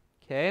 10,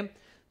 okay?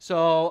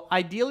 So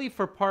ideally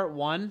for part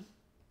 1,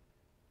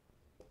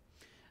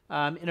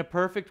 in a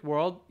perfect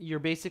world, you're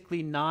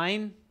basically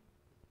 9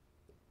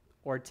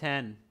 or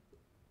 10,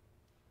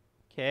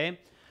 okay?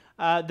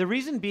 The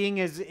reason being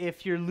is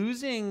if you're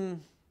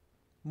losing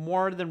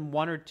more than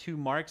 1 or 2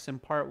 marks in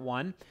part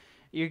 1,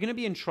 you're going to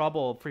be in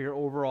trouble for your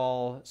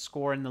overall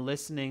score in the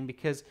listening,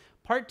 because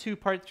part 2,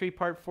 part 3,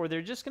 part 4,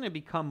 they're just going to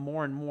become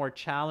more and more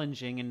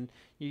challenging, and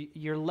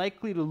you're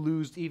likely to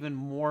lose even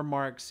more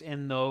marks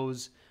in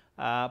those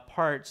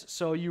parts.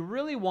 So you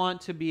really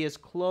want to be as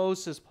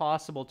close as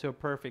possible to a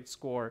perfect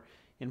score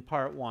in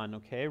part 1,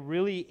 okay?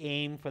 Really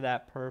aim for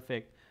that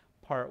perfect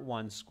part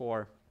 1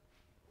 score.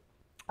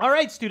 All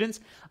right,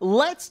 students,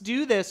 let's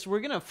do this.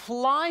 We're going to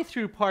fly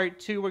through part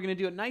 2. We're going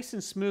to do it nice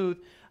and smooth.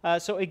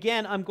 So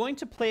again, I'm going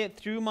to play it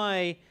through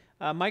my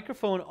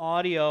microphone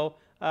audio.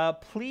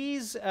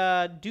 Please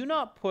do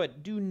not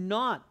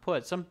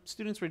put, some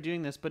students were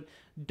doing this, but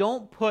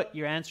don't put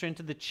your answer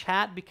into the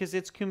chat, because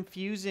it's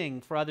confusing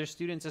for other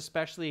students,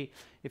 especially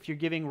if you're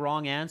giving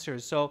wrong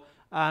answers. So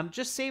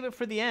just save it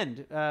for the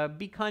end.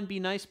 Be kind, be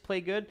nice,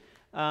 play good,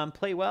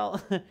 play well,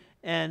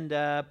 and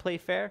play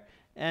fair.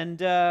 And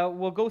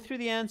we'll go through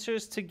the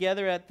answers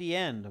together at the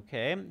end,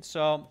 okay?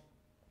 So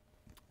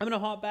I'm going to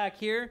hop back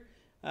here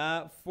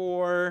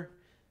for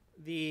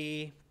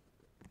the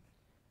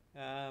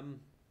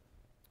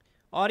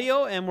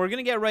audio, and we're going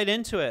to get right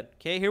into it.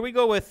 Okay, here we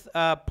go with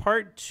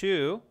part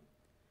 2.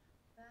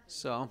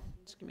 So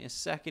just give me a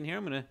second here.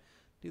 I'm going to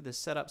do the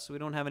setup so we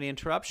don't have any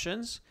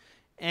interruptions.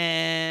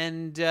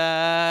 And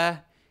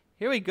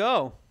here we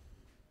go.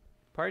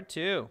 Part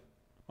 2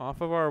 off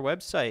of our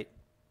website.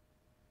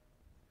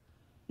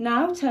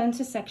 Now turn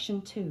to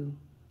section 2.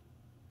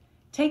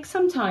 Take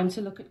some time to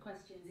look at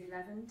questions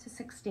 11 to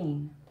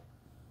 16.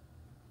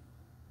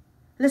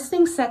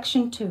 Listening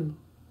section 2.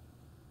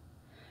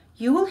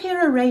 You will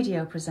hear a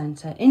radio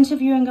presenter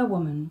interviewing a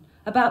woman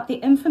about the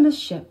infamous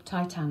ship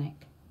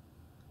Titanic.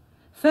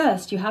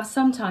 First, you have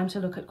some time to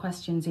look at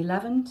questions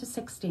 11 to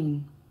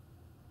 16.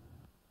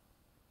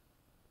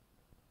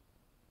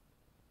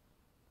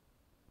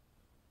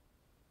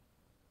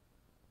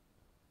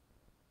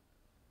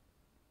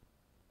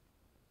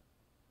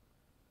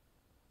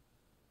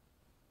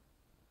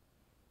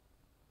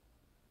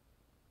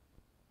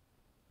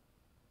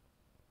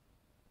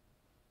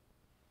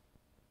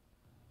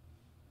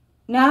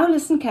 Now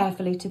listen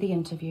carefully to the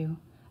interview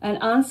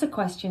and answer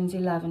questions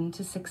 11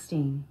 to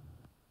 16.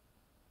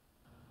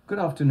 Good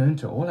afternoon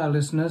to all our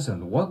listeners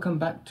and welcome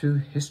back to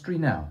History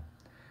Now,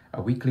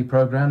 a weekly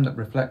programme that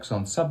reflects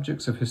on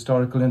subjects of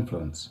historical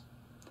influence.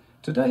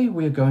 Today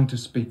we are going to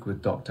speak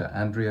with Dr.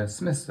 Andrea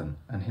Smithson,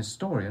 an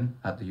historian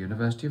at the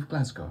University of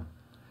Glasgow.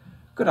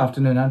 Good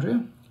afternoon,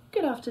 Andrea.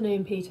 Good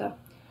afternoon, Peter.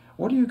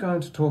 What are you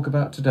going to talk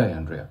about today,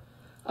 Andrea?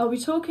 I'll be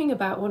talking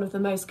about one of the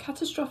most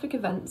catastrophic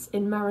events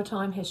in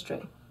maritime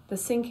history, the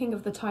sinking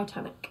of the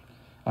Titanic.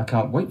 I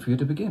can't wait for you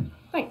to begin.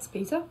 Thanks,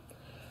 Peter.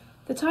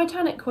 The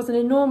Titanic was an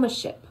enormous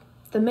ship.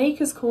 The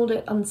makers called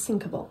it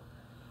unsinkable.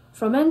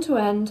 From end to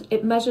end,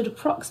 it measured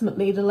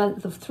approximately the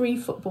length of 3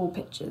 football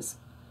pitches.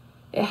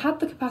 It had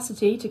the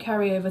capacity to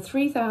carry over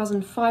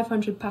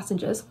 3,500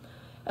 passengers,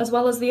 as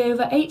well as the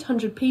over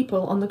 800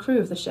 people on the crew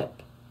of the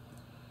ship.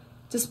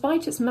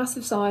 Despite its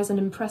massive size and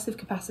impressive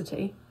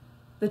capacity,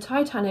 the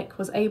Titanic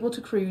was able to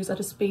cruise at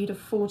a speed of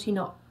 40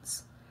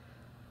 knots.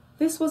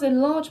 This was in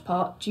large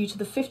part due to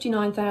the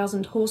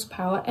 59,000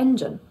 horsepower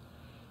engine.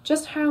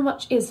 Just how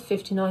much is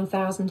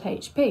 59,000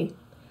 HP?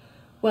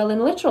 Well, in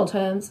literal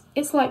terms,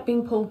 it's like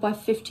being pulled by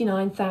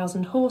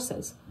 59,000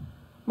 horses.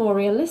 More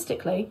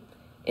realistically,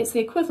 it's the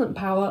equivalent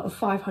power of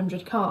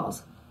 500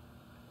 cars.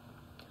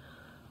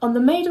 On the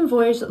maiden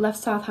voyage that left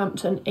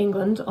Southampton,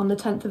 England, on the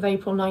 10th of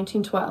April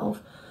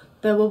 1912,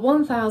 there were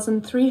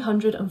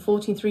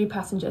 1,343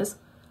 passengers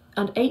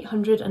and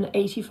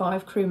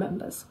 885 crew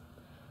members.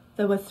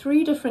 There were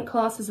 3 different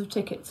classes of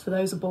tickets for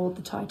those aboard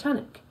the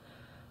Titanic.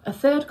 A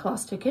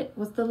third-class ticket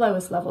was the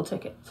lowest level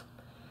ticket.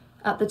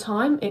 At the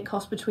time, it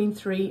cost between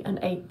 £3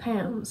 and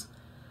 £8.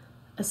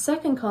 A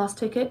second-class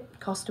ticket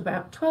cost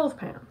about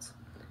 £12.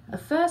 A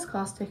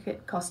first-class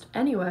ticket cost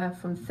anywhere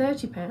from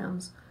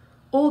 £30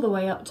 all the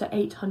way up to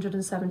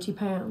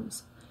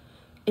 £870.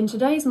 In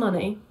today's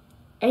money,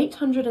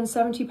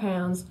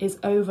 £870 is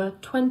over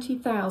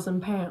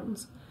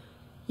 £20,000.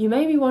 You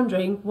may be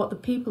wondering what the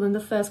people in the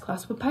first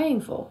class were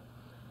paying for.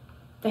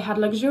 They had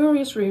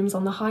luxurious rooms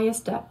on the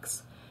highest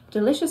decks,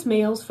 delicious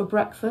meals for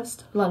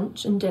breakfast,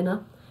 lunch and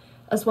dinner,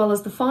 as well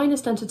as the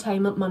finest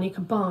entertainment money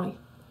could buy.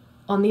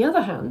 On the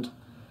other hand,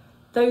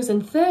 those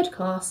in third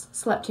class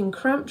slept in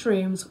cramped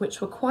rooms which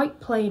were quite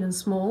plain and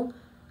small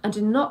and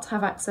did not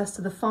have access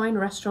to the fine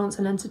restaurants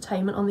and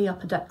entertainment on the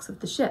upper decks of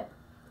the ship.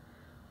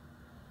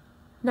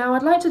 Now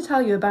I'd like to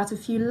tell you about a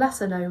few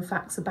lesser known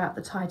facts about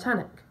the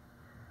Titanic.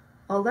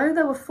 Although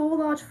there were 4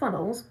 large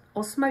funnels,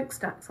 or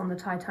smokestacks, on the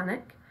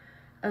Titanic,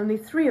 only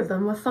 3 of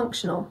them were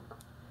functional.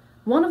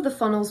 One of the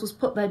funnels was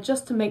put there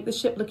just to make the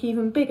ship look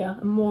even bigger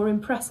and more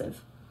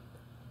impressive.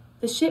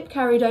 The ship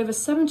carried over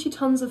 70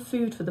 tons of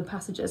food for the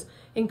passengers,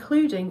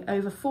 including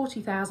over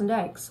 40,000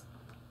 eggs.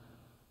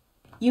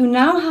 You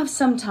now have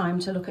some time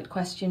to look at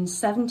questions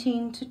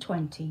 17 to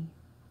 20.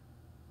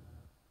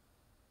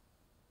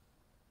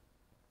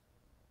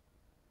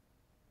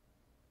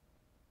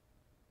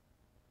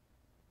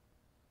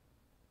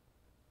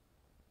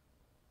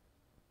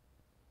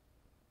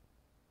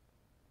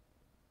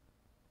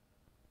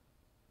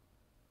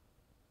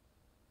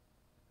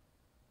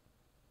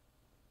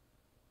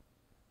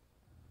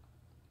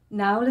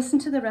 Now listen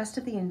to the rest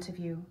of the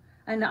interview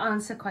and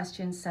answer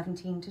questions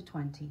 17 to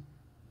 20.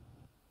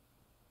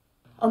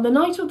 On the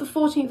night of the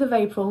 14th of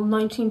April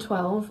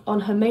 1912,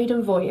 on her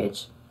maiden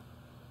voyage,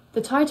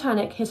 the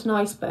Titanic hit an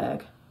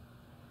iceberg.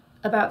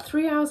 About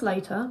 3 hours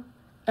later,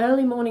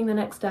 early morning the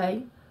next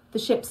day, the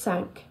ship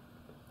sank.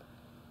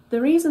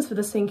 The reasons for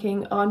the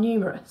sinking are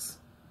numerous.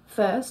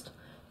 First,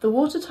 the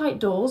watertight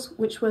doors,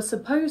 which were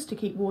supposed to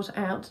keep water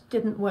out,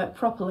 didn't work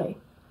properly.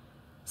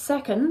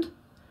 Second,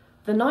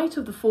 the night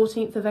of the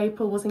 14th of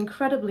April was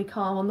incredibly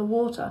calm on the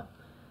water.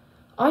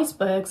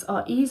 Icebergs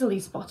are easily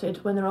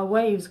spotted when there are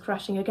waves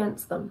crashing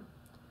against them.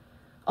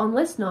 On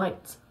this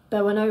night,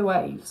 there were no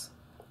waves.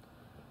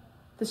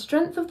 The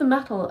strength of the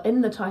metal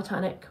in the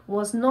Titanic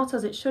was not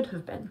as it should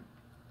have been.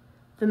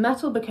 The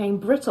metal became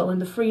brittle in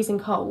the freezing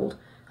cold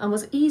and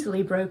was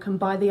easily broken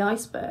by the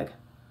iceberg.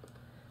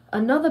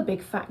 Another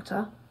big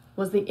factor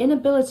was the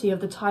inability of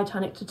the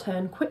Titanic to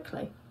turn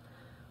quickly.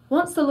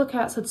 Once the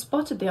lookouts had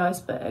spotted the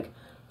iceberg,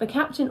 the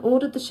captain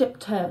ordered the ship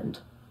turned,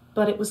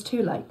 but it was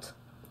too late.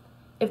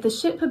 If the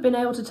ship had been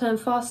able to turn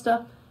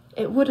faster,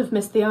 it would have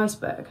missed the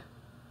iceberg.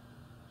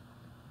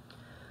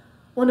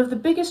 One of the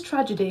biggest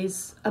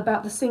tragedies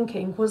about the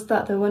sinking was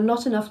that there were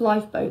not enough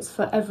lifeboats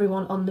for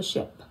everyone on the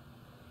ship.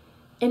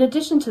 In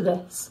addition to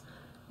this,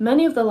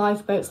 many of the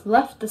lifeboats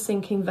left the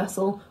sinking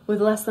vessel with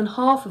less than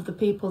half of the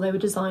people they were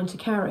designed to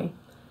carry.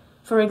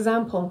 For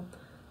example,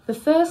 the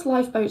first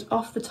lifeboat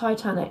off the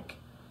Titanic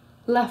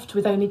left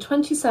with only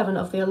 27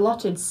 of the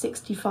allotted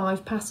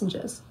 65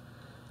 passengers.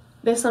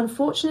 This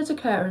unfortunate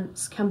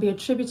occurrence can be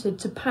attributed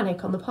to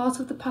panic on the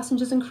part of the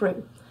passengers and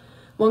crew.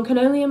 One can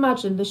only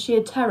imagine the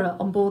sheer terror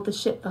on board the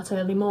ship that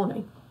early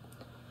morning.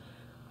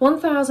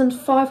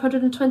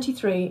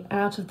 1,523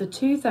 out of the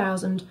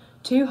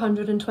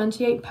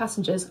 2,228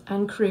 passengers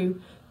and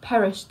crew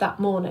perished that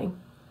morning.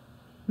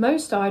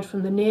 Most died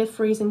from the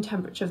near-freezing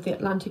temperature of the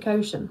Atlantic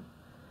Ocean.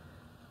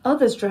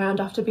 Others drowned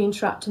after being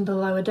trapped in the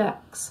lower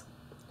decks.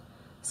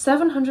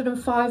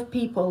 705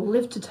 people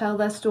lived to tell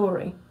their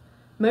story,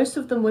 most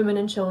of them women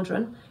and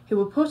children who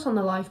were put on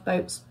the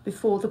lifeboats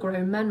before the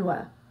grown men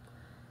were.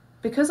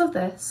 Because of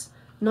this,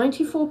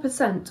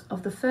 94%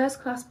 of the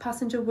first-class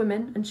passenger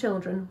women and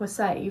children were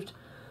saved,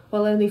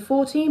 while only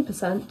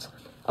 14%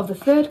 of the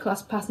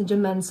third-class passenger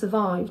men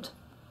survived.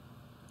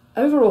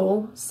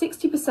 Overall,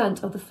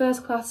 60% of the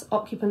first-class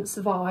occupants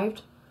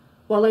survived,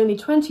 while only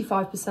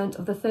 25%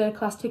 of the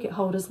third-class ticket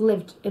holders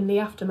lived in the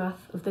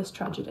aftermath of this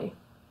tragedy.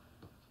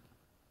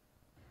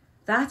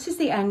 That is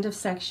the end of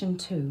section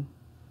 2.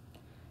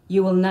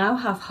 You will now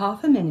have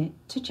half a minute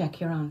to check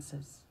your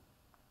answers.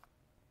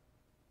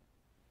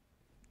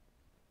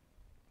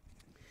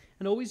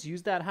 And always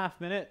use that half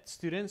minute,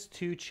 students,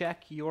 to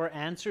check your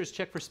answers.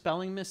 Check for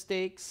spelling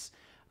mistakes,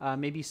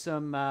 maybe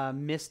some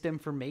missed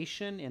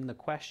information in the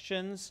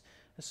questions.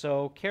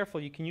 So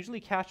careful, you can usually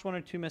catch 1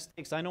 or 2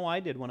 mistakes. I know I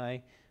did when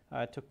I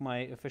took my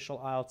official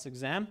IELTS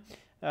exam.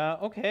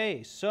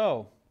 Okay,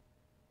 so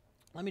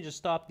let me just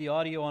stop the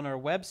audio on our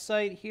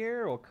website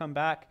here. We'll come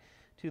back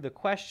to the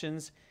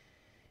questions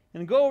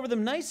and go over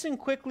them nice and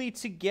quickly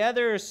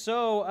together.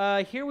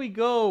 So here we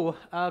go.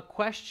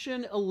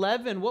 Question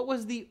 11. What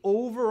was the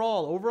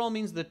overall? Overall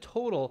means the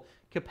total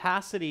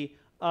capacity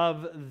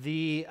of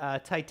the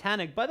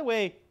Titanic. By the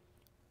way,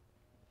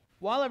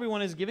 while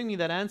everyone is giving me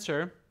that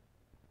answer,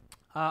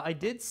 I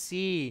did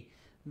see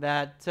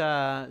that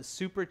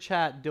super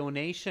chat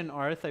donation,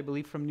 Arth, I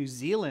believe from New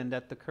Zealand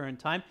at the current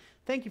time.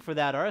 Thank you for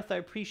that, Arth. I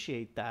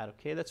appreciate that.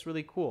 Okay, that's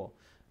really cool.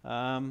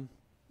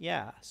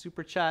 Yeah,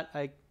 super chat.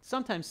 I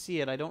sometimes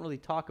see it. I don't really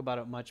talk about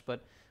it much,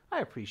 but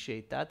I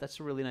appreciate that. That's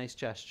a really nice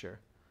gesture.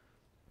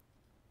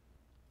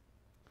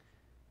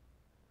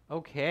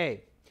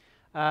 Okay.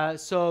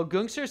 So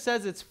Gungster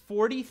says it's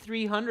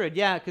 4,300.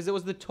 Yeah, because it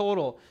was the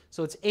total.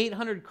 So it's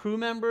 800 crew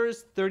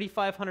members,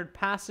 3,500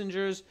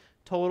 passengers.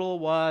 Total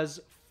was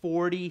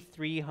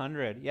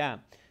 4,300. Yeah.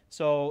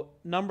 So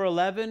number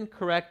 11,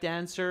 correct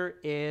answer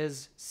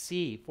is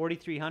C,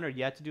 4,300.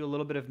 You had to do a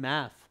little bit of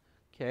math.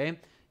 Okay.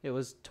 It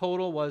was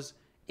total was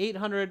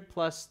 800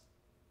 plus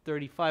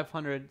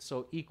 3,500,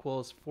 so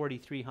equals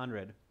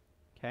 4,300.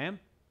 Okay.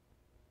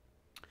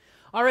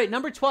 All right,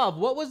 number 12.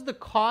 What was the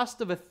cost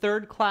of a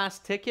third-class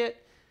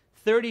ticket?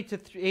 30 to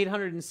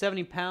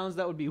 870 pounds.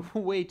 That would be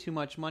way too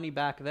much money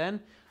back then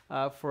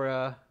for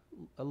a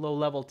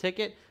low-level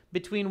ticket.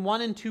 Between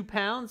 1 and 2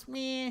 pounds,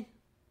 maybe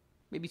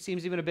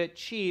seems even a bit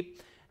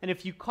cheap. And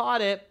if you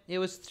caught it, it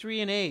was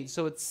 3 and 8.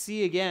 So it's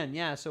C again.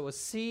 Yeah, so it was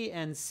C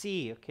and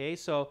C. Okay,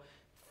 so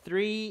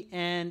 3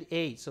 and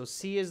 8. So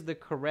C is the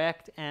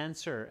correct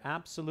answer.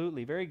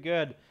 Absolutely. Very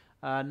good.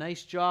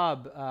 Nice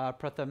job,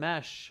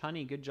 Prathamesh.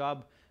 Honey, good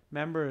job.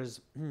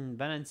 Members,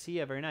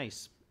 Venancia, very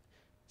nice.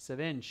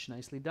 Savinch,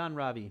 nicely done,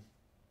 Ravi.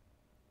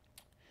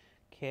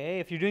 Okay,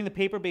 if you're doing the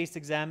paper-based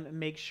exam,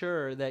 make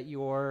sure that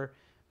you're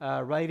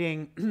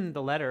writing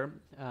the letter,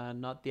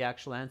 not the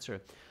actual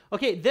answer.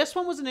 Okay, this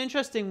one was an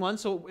interesting one,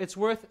 so it's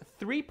worth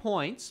 3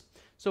 points.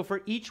 So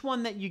for each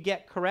one that you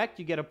get correct,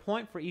 you get a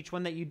point. For each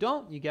one that you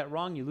don't, you get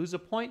wrong, you lose a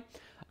point.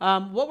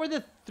 What were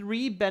the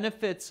 3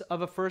 benefits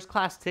of a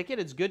first-class ticket?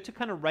 It's good to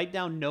kind of write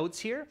down notes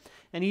here.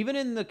 And even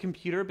in the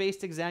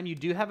computer-based exam, you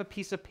do have a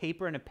piece of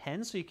paper and a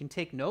pen so you can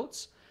take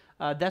notes.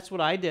 That's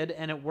what I did,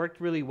 and it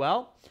worked really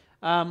well.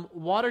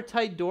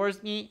 Watertight doors,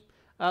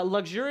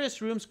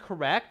 luxurious rooms,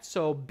 correct.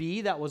 So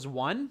B, that was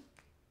 1.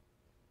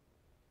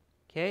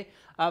 Okay.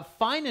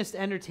 Finest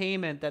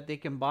entertainment that they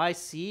can buy,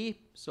 C.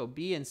 So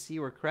B and C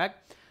were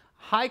correct.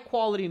 High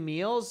quality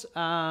meals,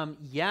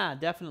 yeah,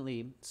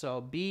 definitely.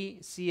 So B,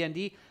 C, and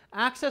D.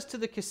 Access to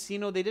the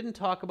casino, they didn't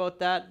talk about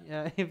that.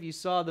 If you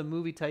saw the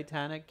movie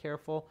Titanic,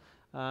 careful,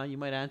 you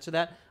might answer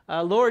that.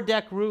 Lower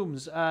deck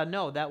rooms,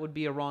 no, that would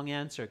be a wrong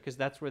answer because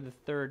that's where the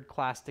third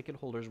class ticket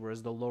holders were,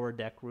 is the lower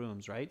deck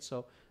rooms, right?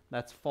 So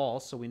that's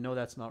false, so we know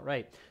that's not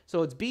right.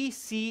 So it's B,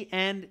 C,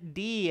 and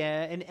D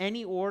in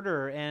any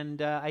order,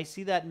 and I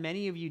see that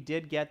many of you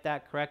did get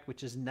that correct,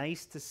 which is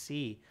nice to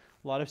see.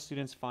 A lot of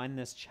students find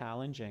this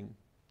challenging.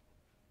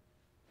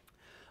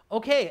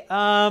 Okay,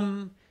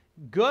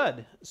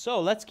 good. So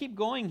let's keep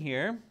going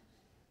here.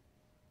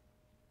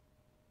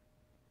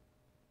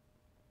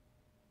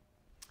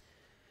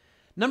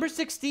 Number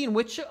 16,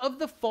 which of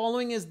the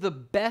following is the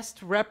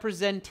best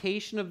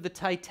representation of the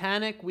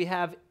Titanic? We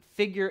have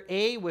figure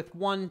A with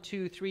 1,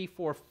 2, 3,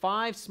 4,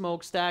 5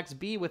 smokestacks,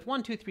 B with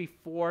 1, 2, 3,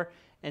 4,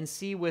 and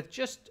C with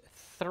just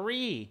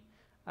 3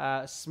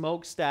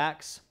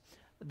 smokestacks.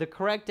 The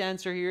correct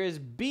answer here is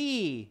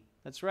B.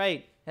 That's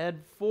right,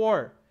 had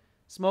 4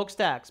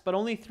 smokestacks, but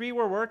only 3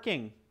 were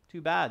working.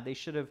 Too bad. They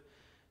should have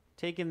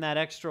taken that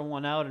extra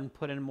one out and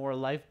put in more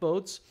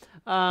lifeboats.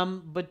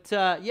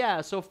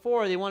 Yeah, so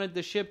 4, they wanted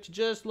the ship to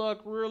just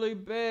look really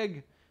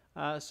big.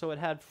 So it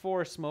had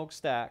 4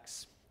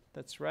 smokestacks.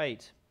 That's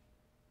right.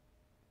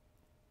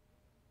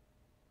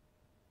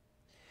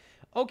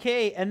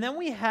 Okay, and then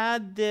we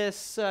had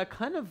this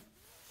kind of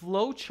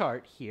flow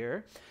chart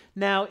here.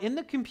 Now, in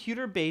the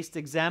computer-based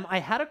exam, I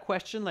had a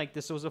question like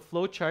this. It was a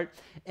flow chart,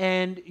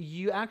 and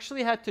you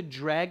actually had to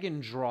drag and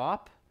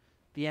drop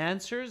the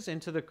answers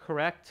into the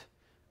correct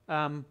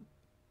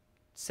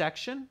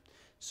section.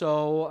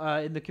 So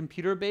in the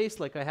computer-based,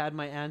 like I had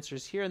my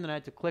answers here, and then I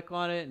had to click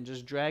on it and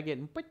just drag it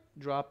and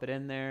drop it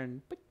in there and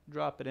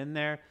drop it in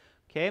there.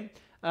 Okay,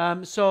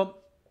 so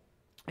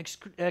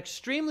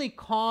extremely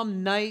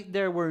calm night.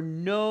 There were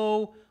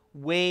no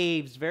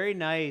waves. Very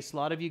nice. A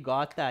lot of you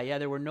got that. Yeah,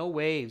 there were no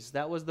waves.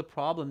 That was the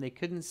problem. They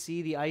couldn't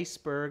see the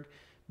iceberg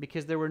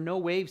because there were no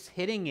waves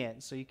hitting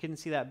it. So you couldn't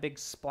see that big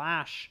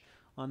splash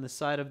on the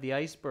side of the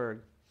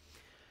iceberg.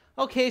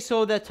 Okay,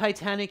 so the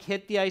Titanic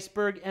hit the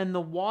iceberg and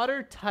the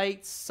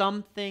watertight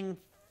something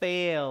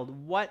failed.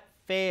 What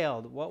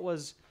failed? What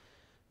was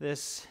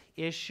this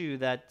issue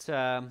that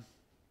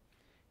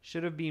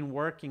should have been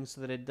working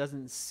so that it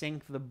doesn't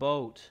sink the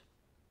boat?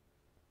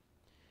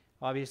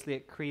 Obviously,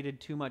 it created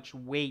too much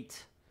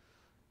weight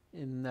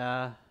in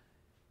the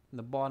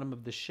bottom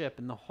of the ship,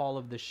 in the hull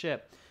of the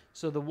ship.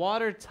 So the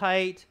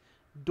watertight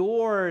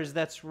doors,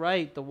 that's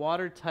right, the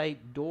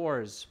watertight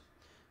doors.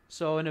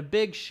 So in a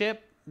big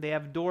ship, they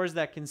have doors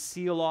that can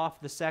seal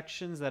off the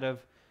sections that have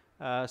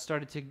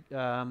started to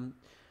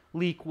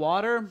leak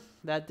water.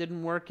 That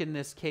didn't work in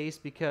this case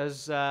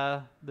because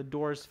the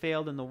doors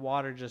failed and the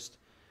water just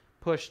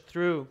pushed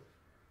through.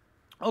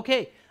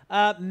 Okay,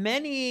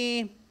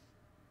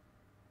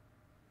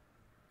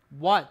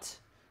 what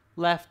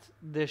left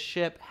the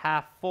ship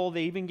half full?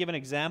 They even give an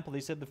example. They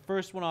said the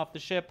first one off the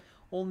ship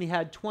only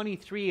had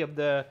 23 of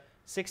the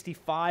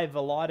 65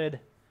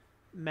 allotted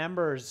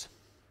members.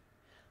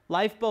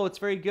 Lifeboats,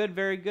 very good,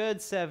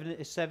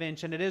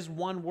 7-inch, and it is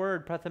one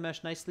word.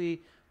 Prathamesh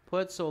nicely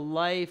put. So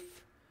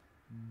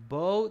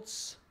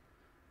lifeboats,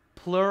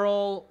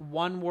 plural,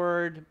 one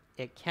word,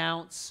 it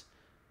counts.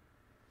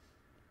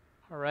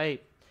 All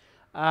right.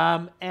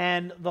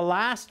 And the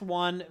last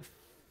one,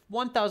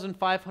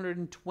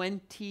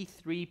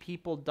 1,523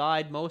 people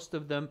died, most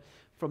of them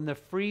from the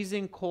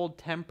freezing cold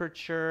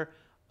temperature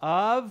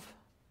of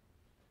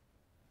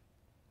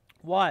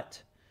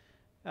what?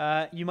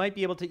 You might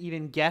be able to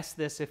even guess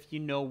this if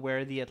you know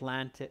where the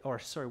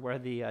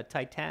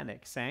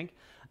Titanic sank.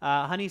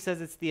 Honey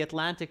says it's the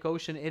Atlantic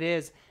Ocean. It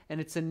is,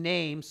 and it's a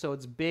name, so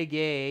it's big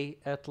A,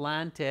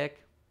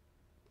 Atlantic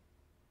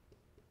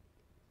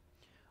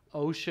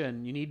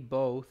Ocean. You need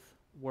both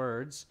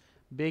words.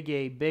 Big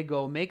A, big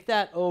O. Make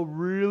that O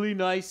really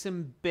nice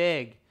and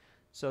big,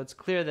 so it's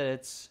clear that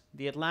it's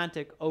the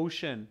Atlantic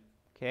Ocean.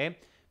 Okay,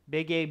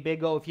 big A,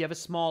 big O. If you have a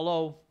small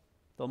O,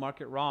 they'll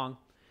mark it wrong,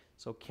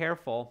 so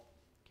careful.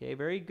 Okay,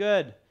 very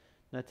good,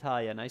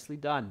 Natalia. Nicely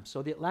done.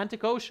 So the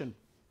Atlantic Ocean.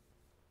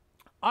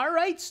 All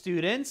right,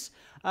 students.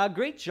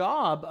 Great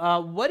job.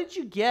 What did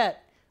you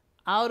get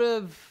out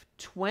of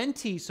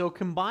 20? So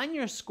combine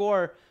your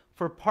score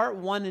for part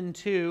 1 and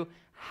 2.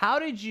 How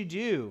did you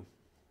do?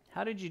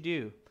 How did you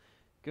do?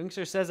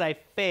 Gungster says I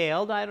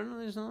failed. I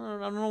don't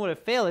know what a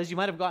fail is. You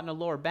might have gotten a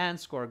lower band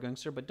score,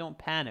 Gungster, but don't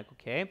panic,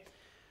 okay?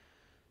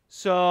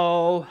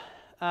 So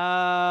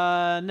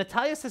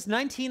Natalia says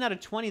 19 out of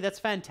 20. That's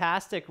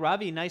fantastic.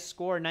 Ravi, nice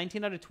score.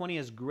 19 out of 20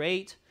 is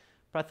great.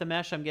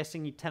 Prathamesh, I'm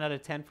guessing you 10 out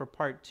of 10 for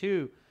part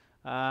 2.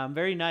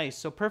 Very nice.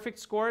 So perfect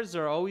scores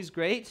are always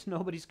great.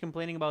 Nobody's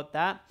complaining about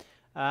that.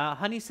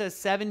 Honey says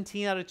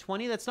 17 out of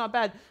 20. That's not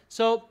bad.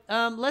 So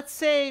let's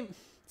say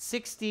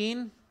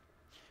 16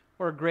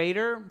 or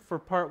greater for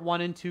part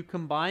 1 and 2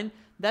 combined.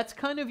 That's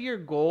kind of your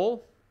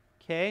goal,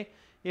 okay?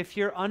 If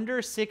you're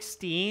under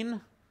 16,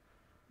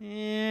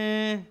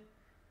 you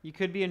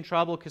could be in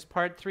trouble because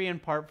part 3 and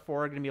part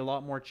 4 are going to be a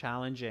lot more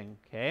challenging,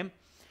 okay?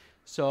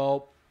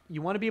 So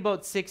you want to be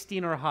about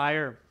 16 or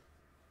higher.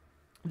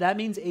 That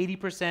means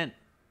 80%,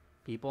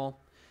 people.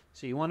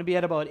 So you want to be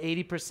at about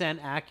 80%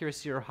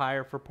 accuracy or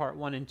higher for part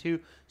 1 and 2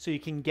 so you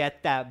can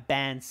get that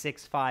band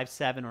 6, 5,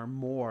 7 or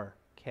more,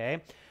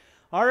 okay?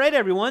 All right,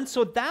 everyone.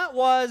 So that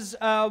was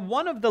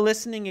one of the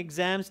listening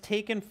exams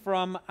taken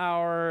from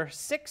our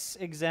 6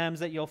 exams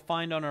that you'll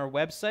find on our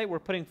website. We're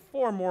putting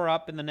 4 more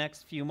up in the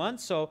next few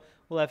months, so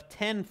we'll have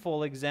 10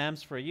 full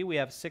exams for you. We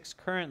have 6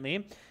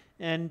 currently.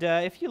 And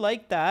if you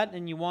like that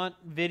and you want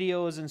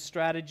videos and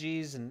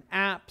strategies and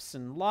apps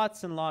and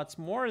lots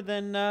more,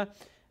 then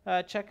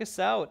check us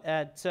out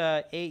at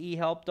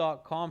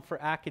aehelp.com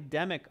for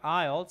academic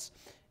IELTS.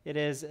 It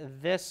is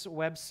this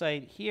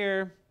website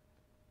here.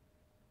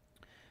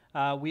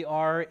 We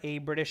are a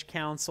British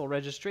Council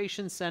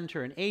registration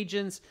center and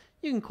agents.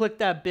 You can click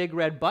that big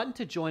red button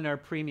to join our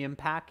premium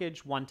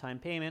package, one-time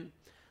payment,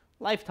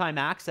 lifetime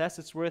access.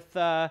 It's worth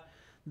the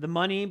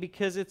money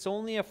because it's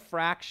only a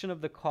fraction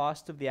of the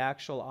cost of the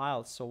actual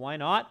IELTS. So why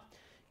not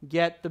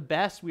get the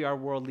best? We are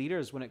world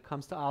leaders when it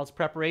comes to IELTS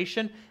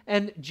preparation.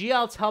 And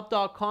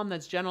GIELTShelp.com,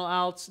 that's General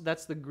IELTS,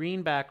 that's the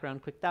green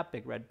background. Click that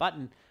big red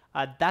button.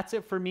 That's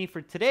it for me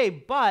for today,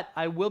 but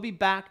I will be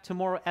back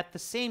tomorrow at the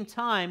same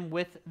time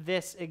with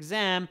this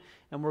exam,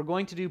 and we're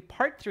going to do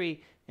part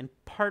 3 and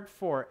part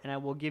 4, and I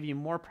will give you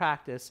more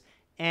practice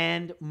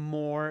and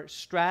more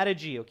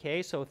strategy,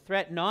 okay? So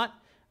threat not.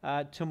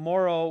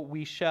 Tomorrow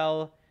we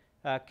shall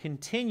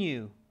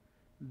continue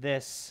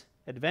this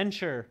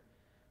adventure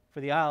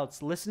for the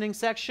IELTS listening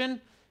section,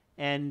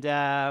 and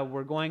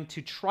we're going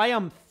to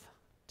triumph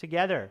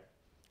together,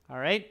 all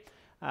right?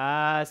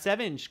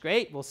 Sevinch,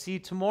 great. We'll see you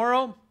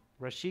tomorrow.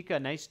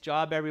 Rashika, nice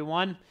job,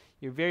 everyone.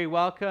 You're very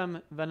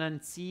welcome.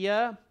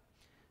 Vanancia,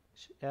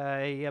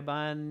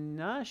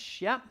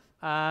 Yabanash,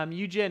 yeah.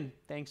 Eugen,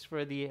 thanks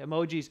for the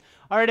emojis.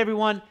 All right,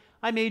 everyone.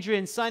 I'm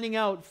Adrian, signing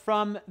out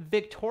from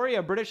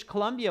Victoria, British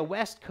Columbia,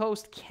 West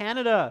Coast,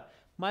 Canada.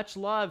 Much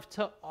love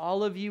to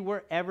all of you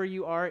wherever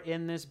you are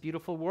in this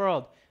beautiful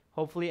world.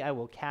 Hopefully, I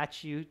will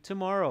catch you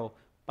tomorrow.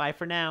 Bye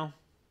for now.